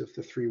some of these. If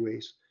they're three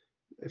ways,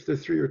 if they're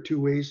three or two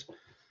ways,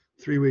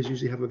 three ways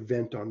usually have a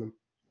vent on them.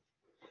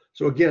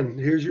 So again,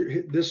 here's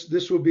your this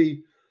will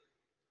be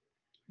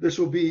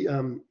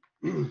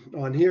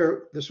on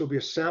here. This will be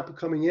a sample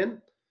coming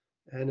in.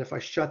 And if I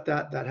shut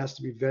that, that has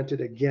to be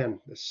vented again.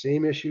 The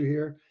same issue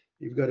here.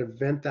 You've got to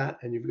vent that,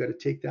 and you've got to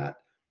take that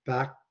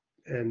back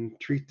and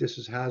treat this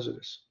as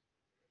hazardous,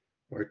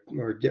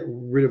 or get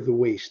rid of the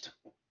waste.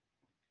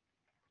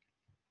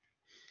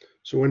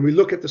 So when we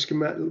look at the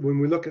schematic, when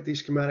we look at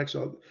these schematics,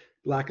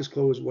 black is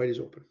closed, white is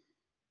open.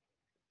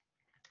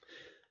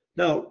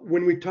 Now,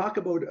 when we talk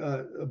about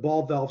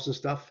ball valves and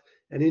stuff,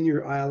 and in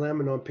your ILM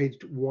and on page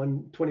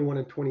 21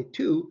 and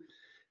 22,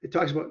 it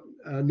talks about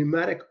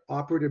pneumatic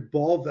operated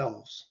ball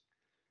valves.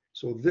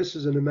 So this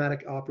is a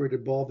pneumatic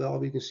operated ball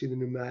valve. You can see the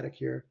pneumatic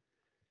here.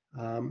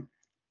 And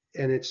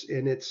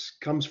it's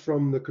comes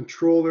from the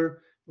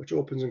controller, which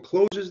opens and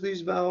closes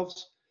these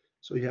valves.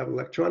 So you have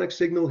electronic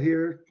signal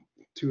here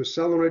to a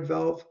solenoid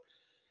valve.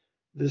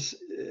 This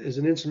is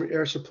an instrument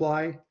air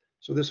supply.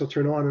 So this will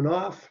turn on and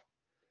off,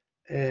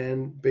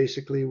 and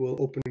basically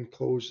will open and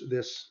close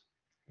this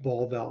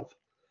ball valve.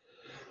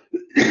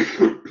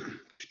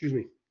 Excuse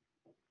me.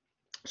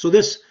 So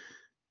this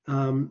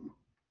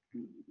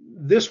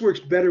works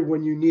better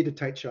when you need a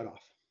tight shutoff.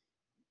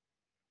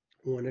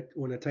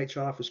 When a tight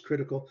shutoff is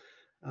critical,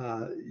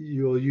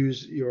 you'll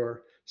use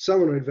your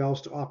solenoid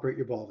valves to operate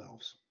your ball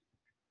valves.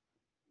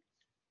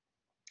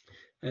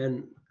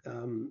 And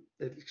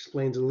it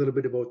explains a little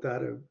bit about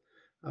that,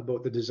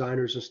 about the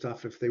designers and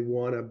stuff, if they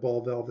want a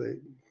ball valve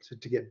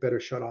to get better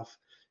shutoff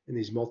in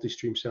these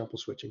multi-stream sample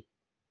switching.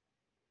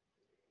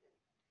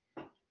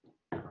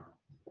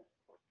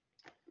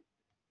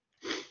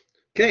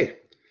 Okay,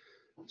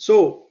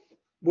 so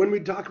when we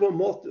talk about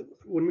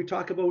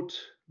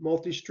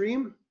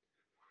multi-stream,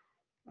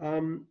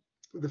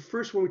 the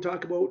first one we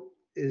talk about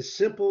is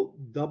simple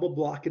double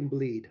block and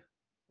bleed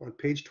on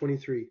page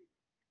 23.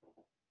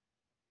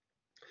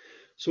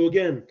 So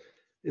again,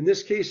 in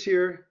this case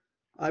here,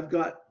 I've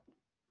got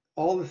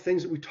all the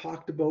things that we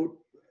talked about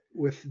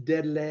with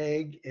dead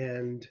leg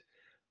and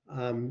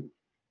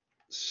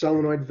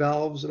solenoid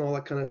valves and all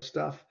that kind of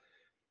stuff,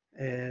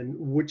 and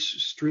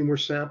which stream we're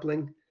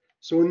sampling.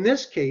 So in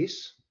this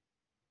case,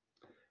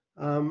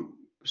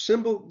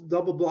 simple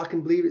double block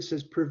and bleed, it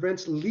says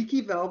prevents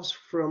leaky valves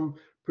from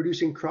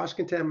producing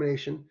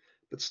cross-contamination,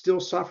 but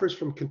still suffers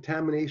from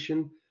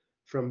contamination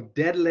from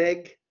dead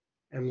leg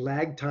and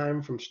lag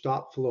time from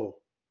stop flow.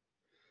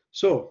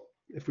 So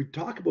if we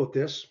talk about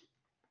this,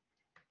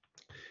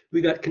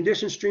 we got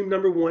condition stream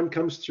number 1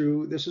 comes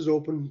through. This is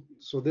open,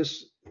 so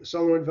this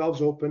solenoid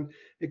valve's open.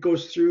 It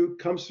goes through,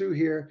 comes through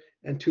here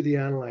and to the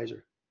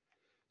analyzer.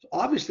 So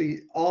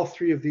obviously, all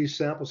 3 of these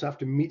samples have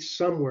to meet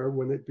somewhere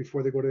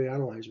before they go to the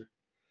analyzer.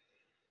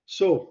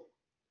 So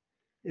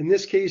in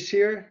this case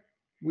here,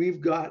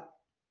 we've got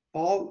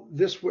all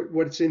this,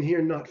 what's in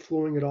here, not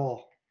flowing at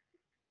all.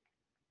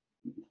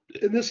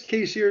 In this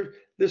case here,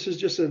 this is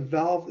just a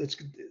valve.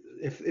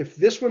 If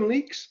this one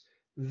leaks,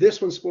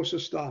 this one's supposed to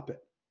stop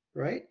it,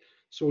 right?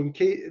 So in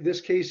this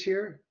case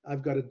here,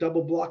 I've got a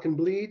double block and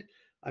bleed.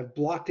 I've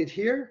blocked it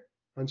here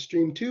on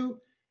stream 2,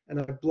 and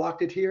I've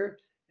blocked it here,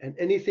 and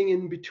anything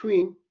in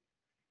between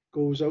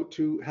goes out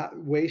to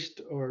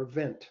waste or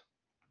vent.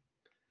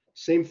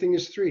 Same thing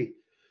as 3.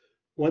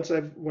 Once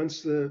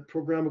the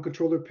programmable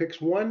controller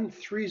picks 1,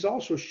 3 is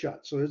also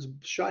shut. So it's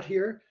shut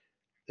here.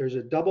 There's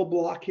a double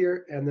block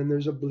here, and then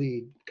there's a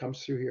bleed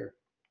comes through here.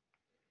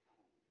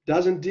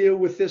 Doesn't deal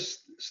with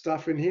this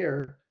stuff in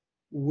here,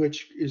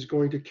 which is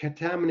going to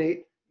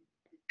contaminate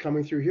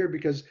coming through here,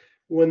 because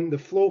when the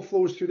flow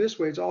flows through this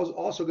way, it's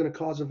also going to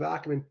cause a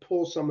vacuum and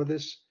pull some of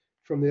this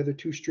from the other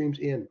 2 streams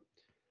in.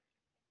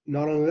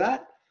 Not only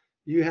that,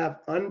 you have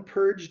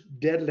unpurged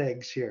dead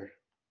legs here.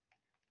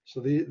 So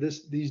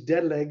these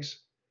dead legs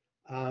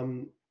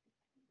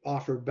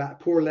offer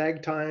poor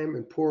lag time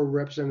and poor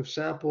representative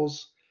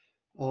samples,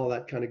 all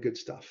that kind of good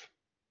stuff.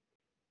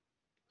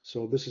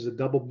 So this is a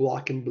double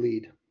block and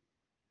bleed.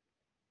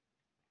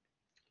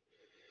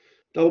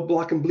 Double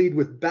block and bleed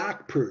with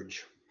back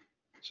purge.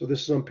 So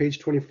this is on page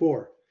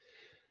 24.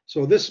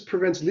 So this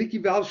prevents leaky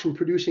valves from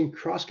producing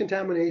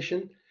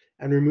cross-contamination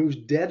and removes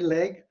dead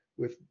leg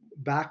with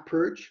back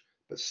purge,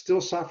 but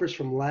still suffers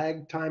from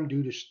lag time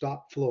due to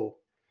stop flow.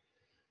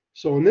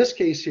 So in this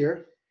case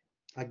here,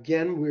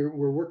 again,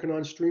 we're working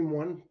on stream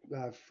one.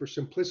 For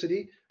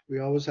simplicity, we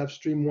always have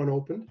stream one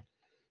open.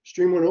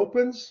 Stream one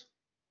opens,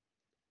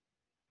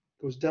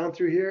 goes down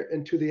through here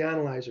and to the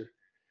analyzer.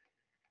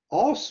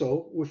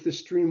 Also, with the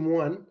stream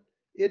one,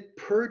 it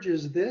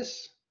purges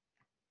this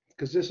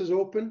because this is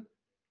open,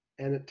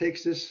 and it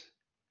takes this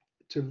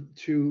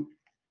to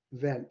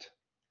vent.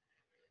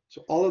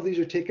 So all of these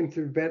are taken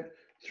through vent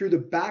through the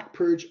back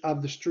purge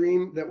of the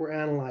stream that we're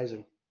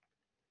analyzing.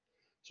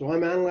 So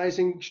I'm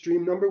analyzing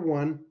stream number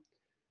one.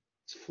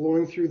 It's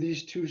flowing through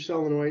these two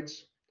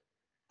solenoids,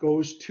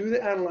 goes to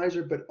the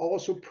analyzer, but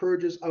also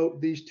purges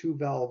out these two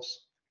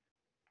valves.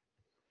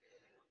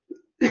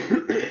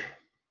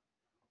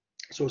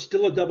 So it's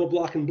still a double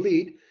block and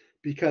bleed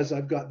because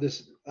I've got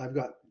this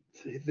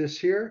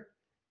here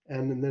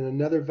and then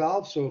another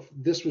valve. So if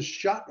this was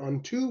shut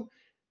on two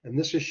and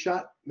this is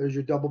shut, there's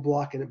your double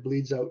block and it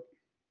bleeds out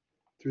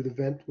through the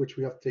vent, which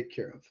we have to take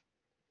care of.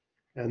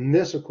 And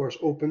this, of course,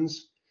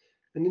 opens.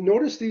 And you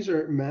notice these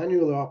are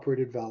manually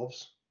operated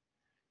valves.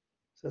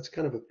 So that's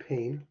kind of a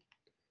pain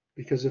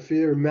because if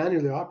they're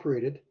manually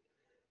operated,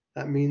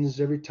 that means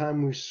every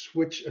time we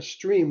switch a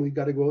stream, we've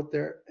got to go out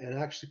there and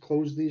actually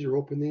close these or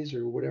open these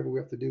or whatever we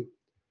have to do.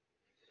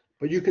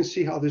 But you can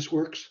see how this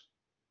works.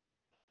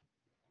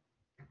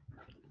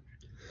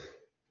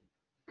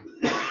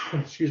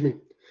 Excuse me.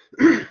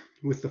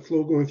 With the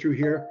flow going through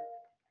here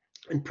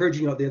and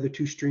purging out the other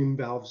two stream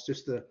valves,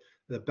 just the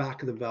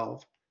back of the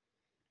valve.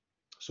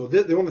 So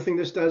the only thing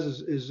this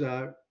does is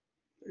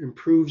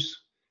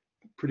improves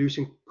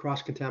producing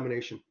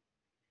cross-contamination.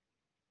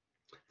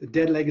 The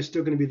dead leg is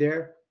still going to be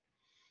there.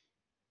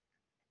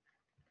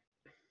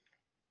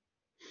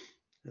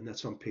 And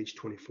that's on page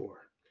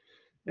 24.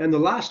 And the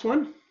last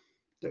one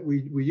that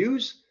we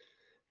use,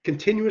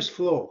 continuous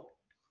flow.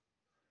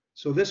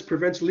 So this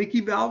prevents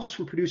leaky valves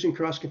from producing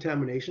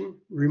cross-contamination,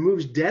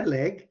 removes dead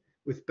leg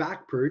with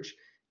back purge,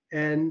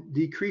 and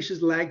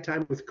decreases lag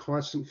time with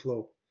constant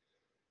flow.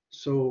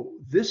 So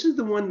this is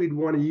the one we'd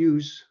want to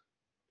use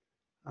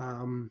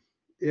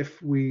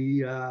if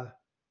we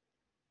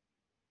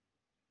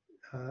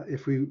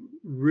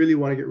really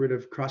want to get rid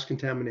of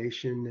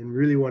cross-contamination and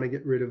really want to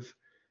get rid of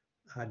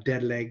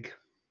dead leg.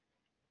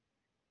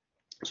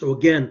 So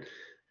again,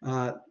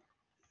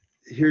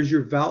 here's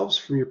your valves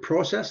from your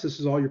process. This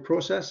is all your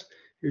process.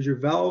 Here's your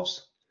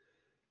valves.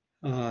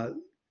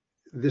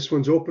 This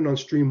one's open on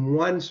stream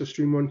one. So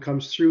stream one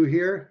comes through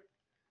here,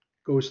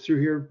 goes through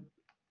here,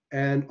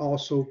 and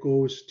also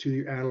goes to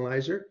your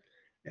analyzer.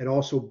 It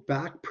also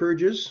back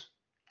purges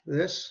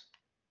this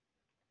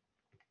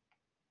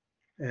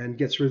and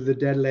gets rid of the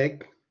dead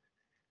leg.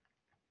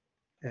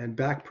 And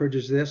back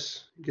purges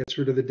this, gets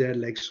rid of the dead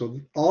leg. So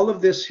all of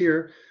this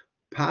here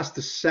past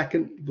the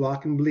second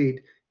block and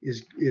bleed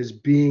is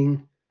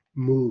being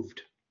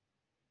moved.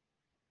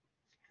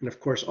 And of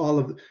course,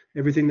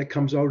 everything that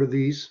comes out of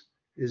these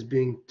is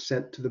being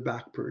sent to the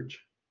back purge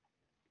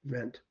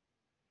vent.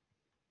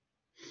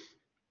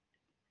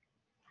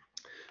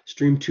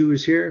 Stream two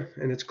is here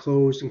and it's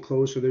closed and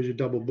closed. So there's your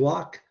double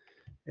block.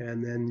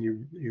 And then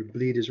your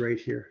bleed is right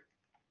here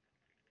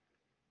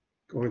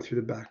going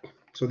through the back.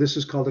 So this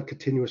is called a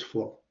continuous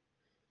flow.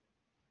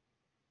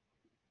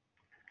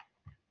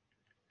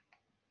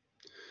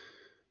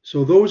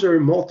 So those are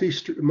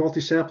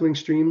multi-sampling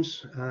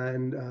streams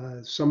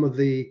and some of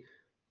the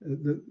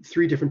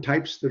three different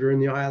types that are in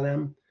the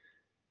ILM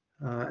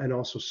and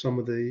also some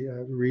of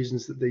the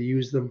reasons that they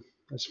use them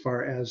as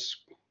far as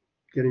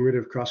getting rid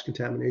of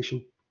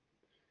cross-contamination,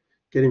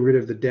 getting rid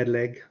of the dead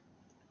leg,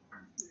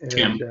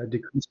 and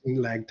decreasing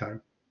lag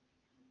time.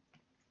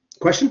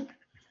 Question?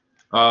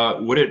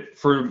 Would it,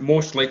 for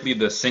most likely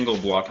the single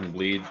block and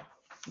bleed,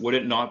 would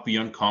it not be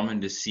uncommon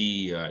to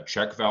see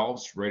check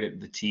valves right at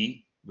the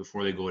T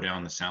before they go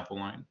down the sample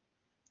line?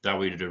 That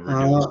way to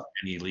reduce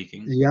any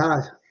leaking.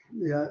 Yeah.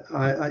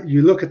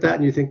 You look at that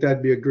and you think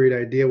that'd be a great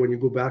idea when you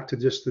go back to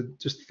just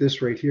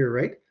this right here,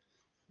 right?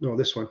 No,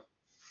 this one.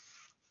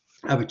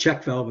 Have a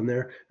check valve in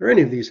there, or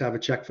any of these have a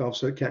check valve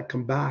so it can't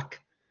come back.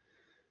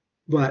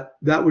 But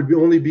that would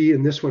only be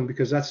in this one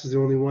because that's the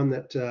only one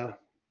that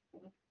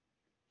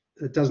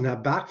doesn't have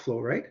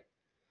backflow, right?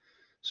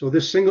 So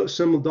this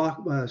simple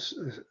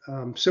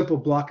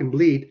block and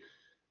bleed,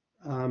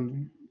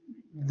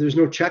 there's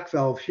no check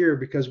valve here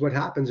because what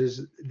happens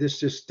is this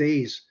just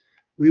stays.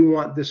 We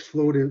want this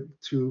flow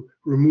to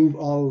remove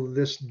all of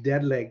this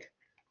dead leg.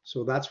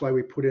 So that's why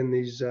we put in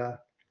these,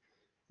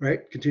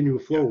 continual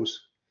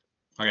flows.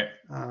 Okay.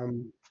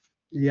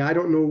 Yeah, I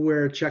don't know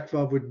where a check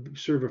valve would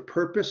serve a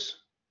purpose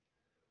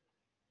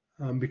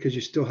because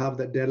you still have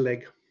that dead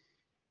leg.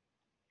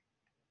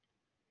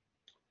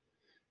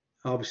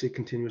 Obviously,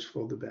 continuous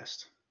flow the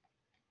best.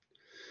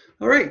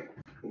 All right.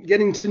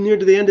 Getting to near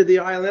to the end of the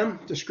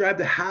ILM, describe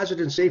the hazard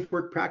and safe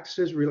work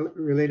practices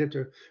related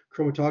to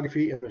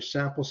chromatography and their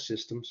sample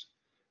systems.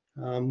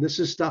 This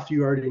is stuff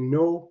you already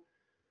know,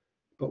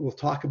 but we'll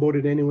talk about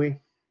it anyway.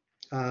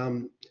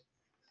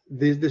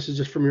 This is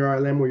just from your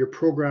ILM where your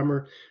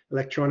programmer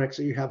electronics,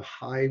 you have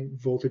high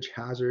voltage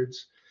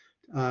hazards,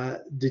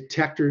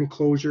 detector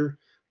enclosure,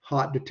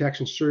 hot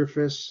detection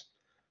surface,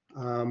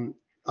 oven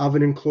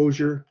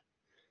enclosure,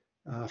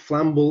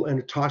 flammable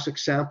and toxic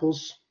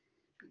samples,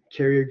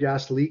 carrier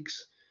gas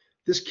leaks.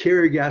 This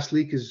carrier gas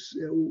leak is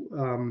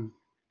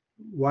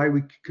why are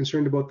we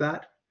concerned about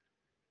that?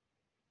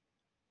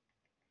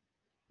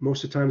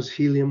 Most of the time it's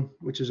helium,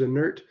 which is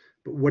inert,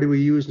 but what do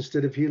we use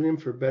instead of helium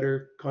for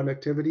better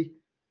conductivity?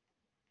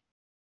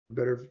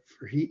 Better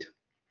for heat?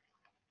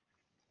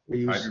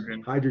 We use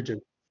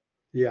hydrogen.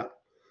 Yeah.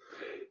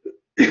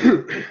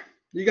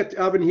 You got the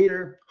oven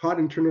heater, hot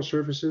internal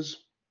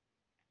surfaces.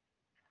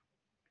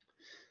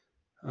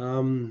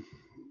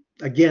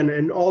 Again,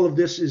 and all of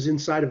this is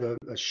inside of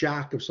a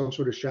shack of some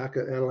sort of shack,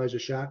 an analyzer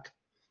shack.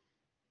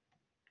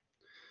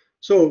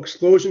 So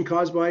explosion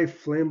caused by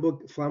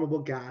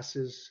flammable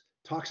gases,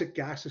 toxic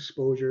gas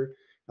exposure,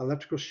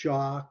 electrical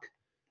shock,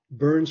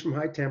 burns from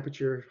high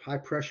temperature, high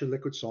pressure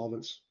liquid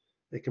solvents.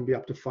 They can be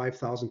up to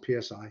 5,000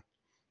 psi.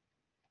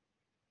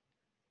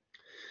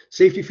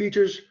 Safety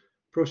features,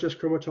 process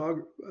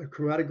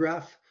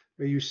chromatograph.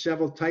 They use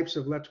several types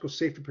of electrical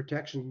safety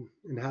protection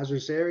in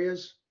hazardous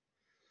areas.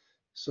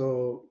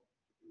 So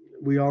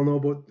we all know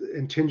about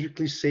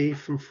intrinsically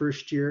safe from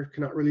first year,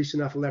 cannot release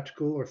enough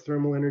electrical or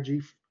thermal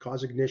energy,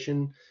 cause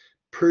ignition,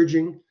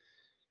 purging,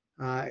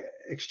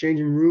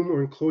 exchanging room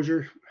or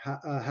enclosure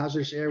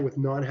hazardous air with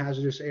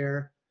non-hazardous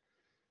air,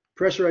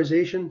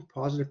 pressurization,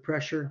 positive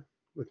pressure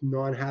with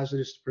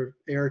non-hazardous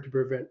air to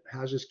prevent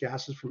hazardous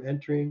gases from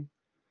entering,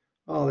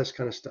 all this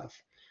kind of stuff.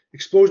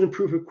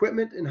 Explosion-proof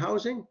equipment and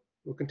housing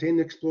will contain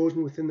the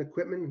explosion within the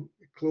equipment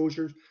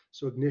closures,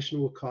 so ignition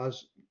will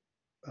cause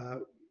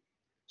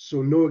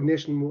so no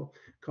ignition will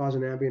cause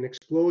an ambient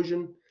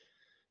explosion.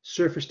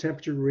 Surface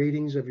temperature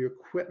ratings of your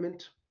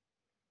equipment.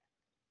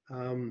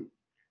 And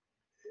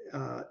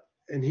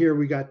here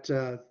we got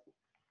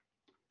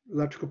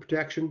electrical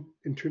protection,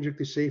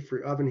 intrinsically safe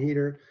for oven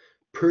heater,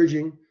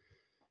 purging,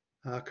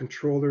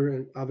 controller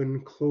and oven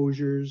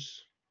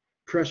enclosures,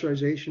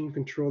 pressurization,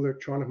 control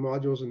electronic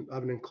modules and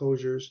oven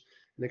enclosures,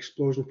 and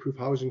explosion-proof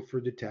housing for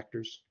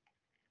detectors.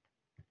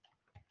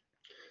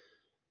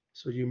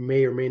 So you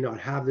may or may not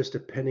have this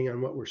depending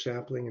on what we're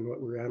sampling and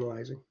what we're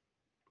analyzing.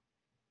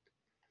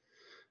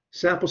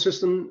 Sample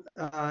system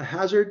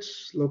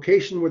hazards,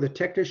 location where the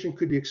technician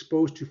could be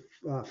exposed to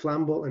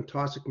flammable and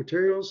toxic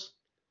materials.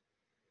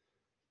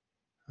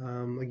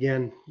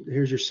 Again,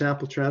 here's your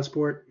sample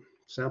transport,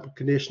 sample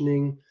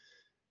conditioning.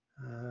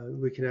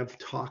 We can have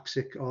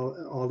toxic,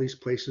 all these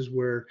places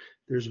where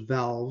there's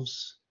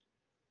valves.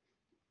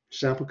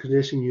 Sample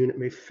conditioning unit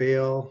may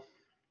fail.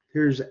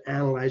 Here's an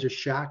analyzer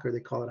shack, or they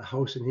call it a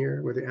house in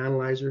here, where the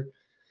analyzer.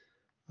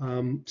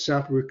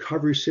 Sample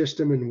recovery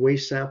system and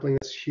waste sampling,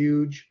 that's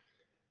huge.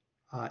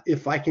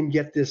 If I can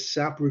get this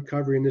sample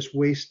recovery and this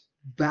waste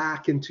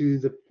back into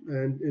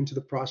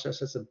the process,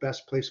 that's the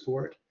best place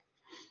for it.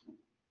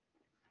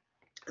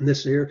 And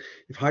this here,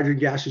 if hydrogen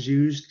gas is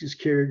used as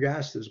carrier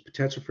gas, there's a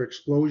potential for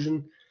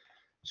explosion.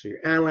 So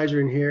your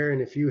analyzer in here,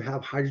 and if you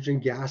have hydrogen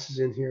gases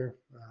in here,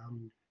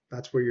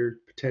 that's where your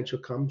potential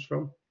comes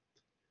from.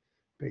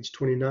 Page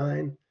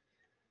 29.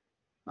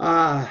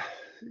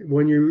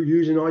 When you're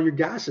using all your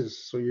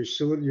gases, so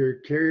your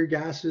carrier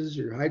gases,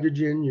 your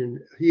hydrogen,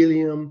 your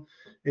helium,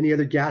 any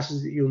other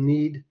gases that you'll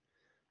need,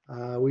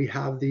 we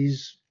have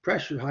these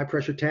high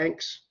pressure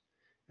tanks.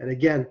 And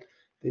again,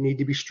 they need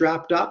to be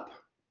strapped up.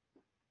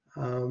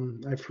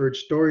 I've heard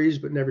stories,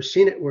 but never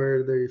seen it,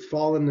 where they've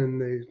fallen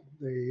and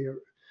they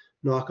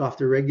knock off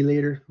the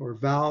regulator or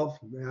valve.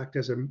 They act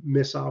as a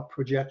missile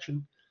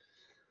projection.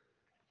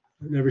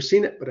 I've never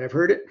seen it, but I've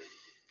heard it.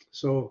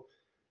 So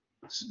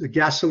the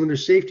gas cylinder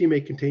safety may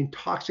contain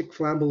toxic,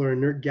 flammable, or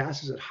inert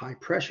gases at high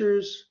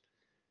pressures.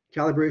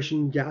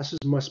 Calibration gases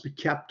must be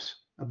kept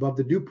above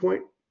the dew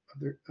point,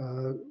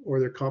 or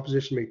their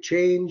composition may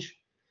change.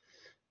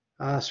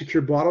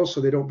 Secure bottles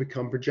so they don't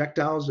become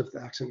projectiles if the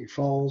accidentally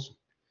falls.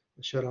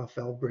 The shutoff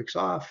valve breaks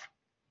off.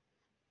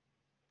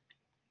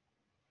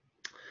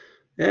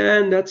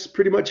 And that's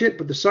pretty much it.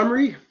 But the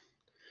summary,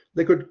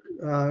 liquid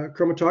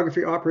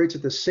chromatography operates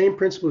at the same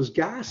principle as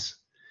gas,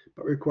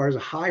 but requires a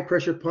high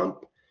pressure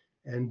pump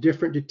and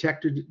different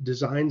detector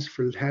designs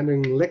for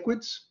handling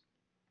liquids.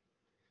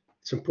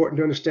 It's important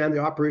to understand the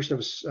operation of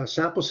a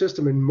sample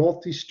system and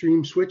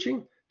multi-stream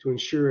switching to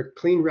ensure a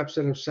clean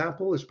representative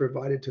sample is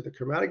provided to the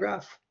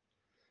chromatograph.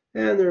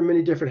 And there are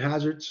many different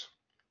hazards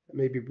that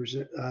may be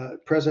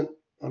present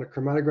on a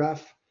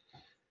chromatograph.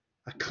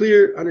 A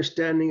clear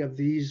understanding of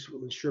these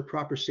will ensure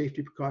proper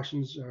safety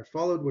precautions are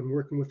followed when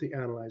working with the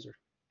analyzer.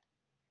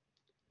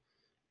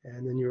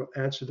 And then you'll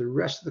answer the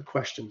rest of the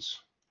questions.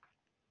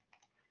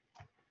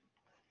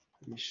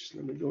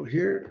 Let me go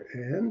here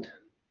and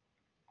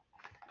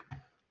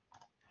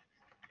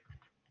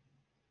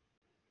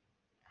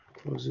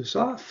Close this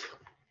off.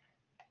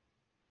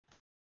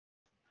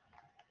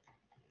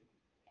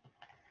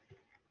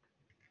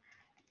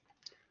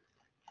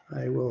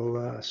 I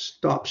will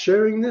stop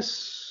sharing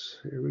this.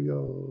 Here we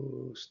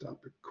go. Stop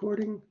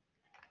recording.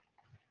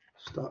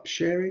 Stop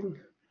sharing.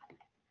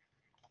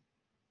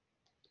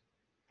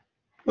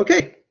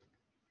 Okay.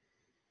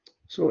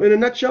 So in a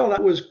nutshell,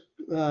 that was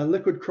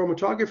liquid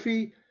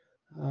chromatography,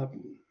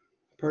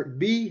 part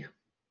B.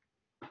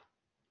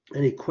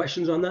 Any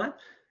questions on that?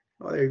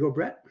 Oh, there you go,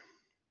 Brett.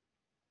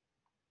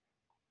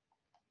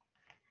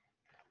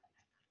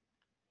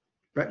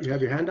 Brett, you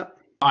have your hand up?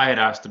 I had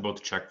asked about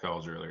the check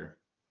valves earlier.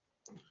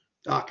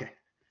 Okay.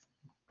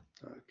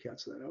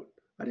 Cancel that out.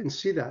 I didn't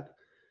see that.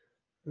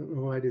 I don't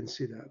know why I didn't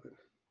see that, but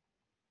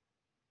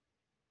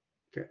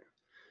okay.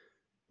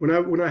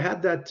 When I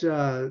had that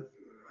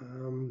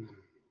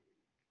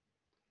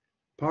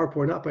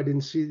PowerPoint up, I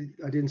didn't see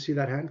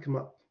that hand come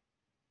up.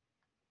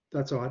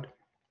 That's odd.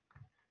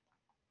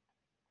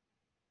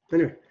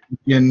 Anyway.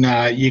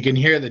 You can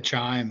hear the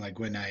chime, like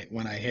when I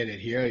hit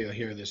it here, you'll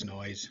hear this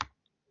noise.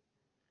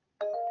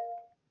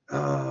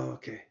 Oh,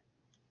 okay.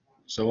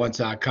 So once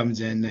that comes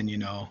in, then you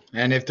know.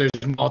 And if there's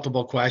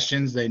multiple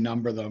questions, they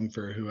number them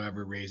for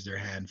whoever raised their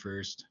hand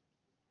first.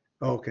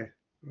 Okay.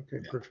 Okay,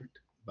 Yeah. perfect.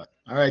 But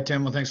all right,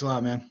 Tim. Well, thanks a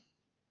lot, man.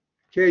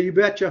 Okay, you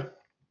betcha.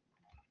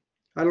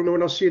 I don't know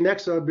when I'll see you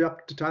next. I'll be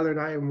up to Tyler and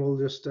I, and we'll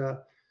just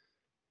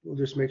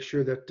make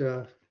sure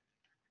that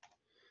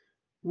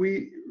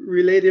we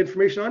relay the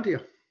information on to you.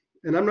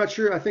 And I'm not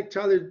sure. I think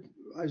Tyler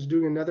is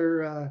doing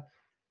another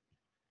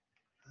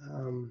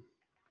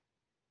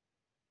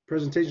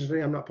presentation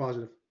today. I'm not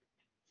positive.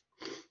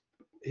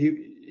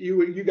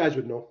 You guys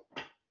would know.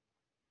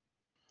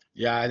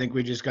 Yeah, I think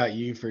we just got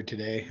you for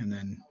today, and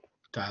then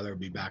Tyler will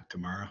be back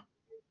tomorrow.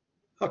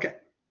 Okay.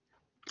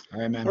 All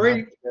right, man. All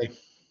right.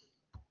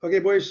 Okay,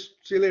 boys.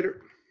 See you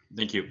later.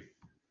 Thank you.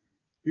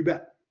 You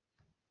bet.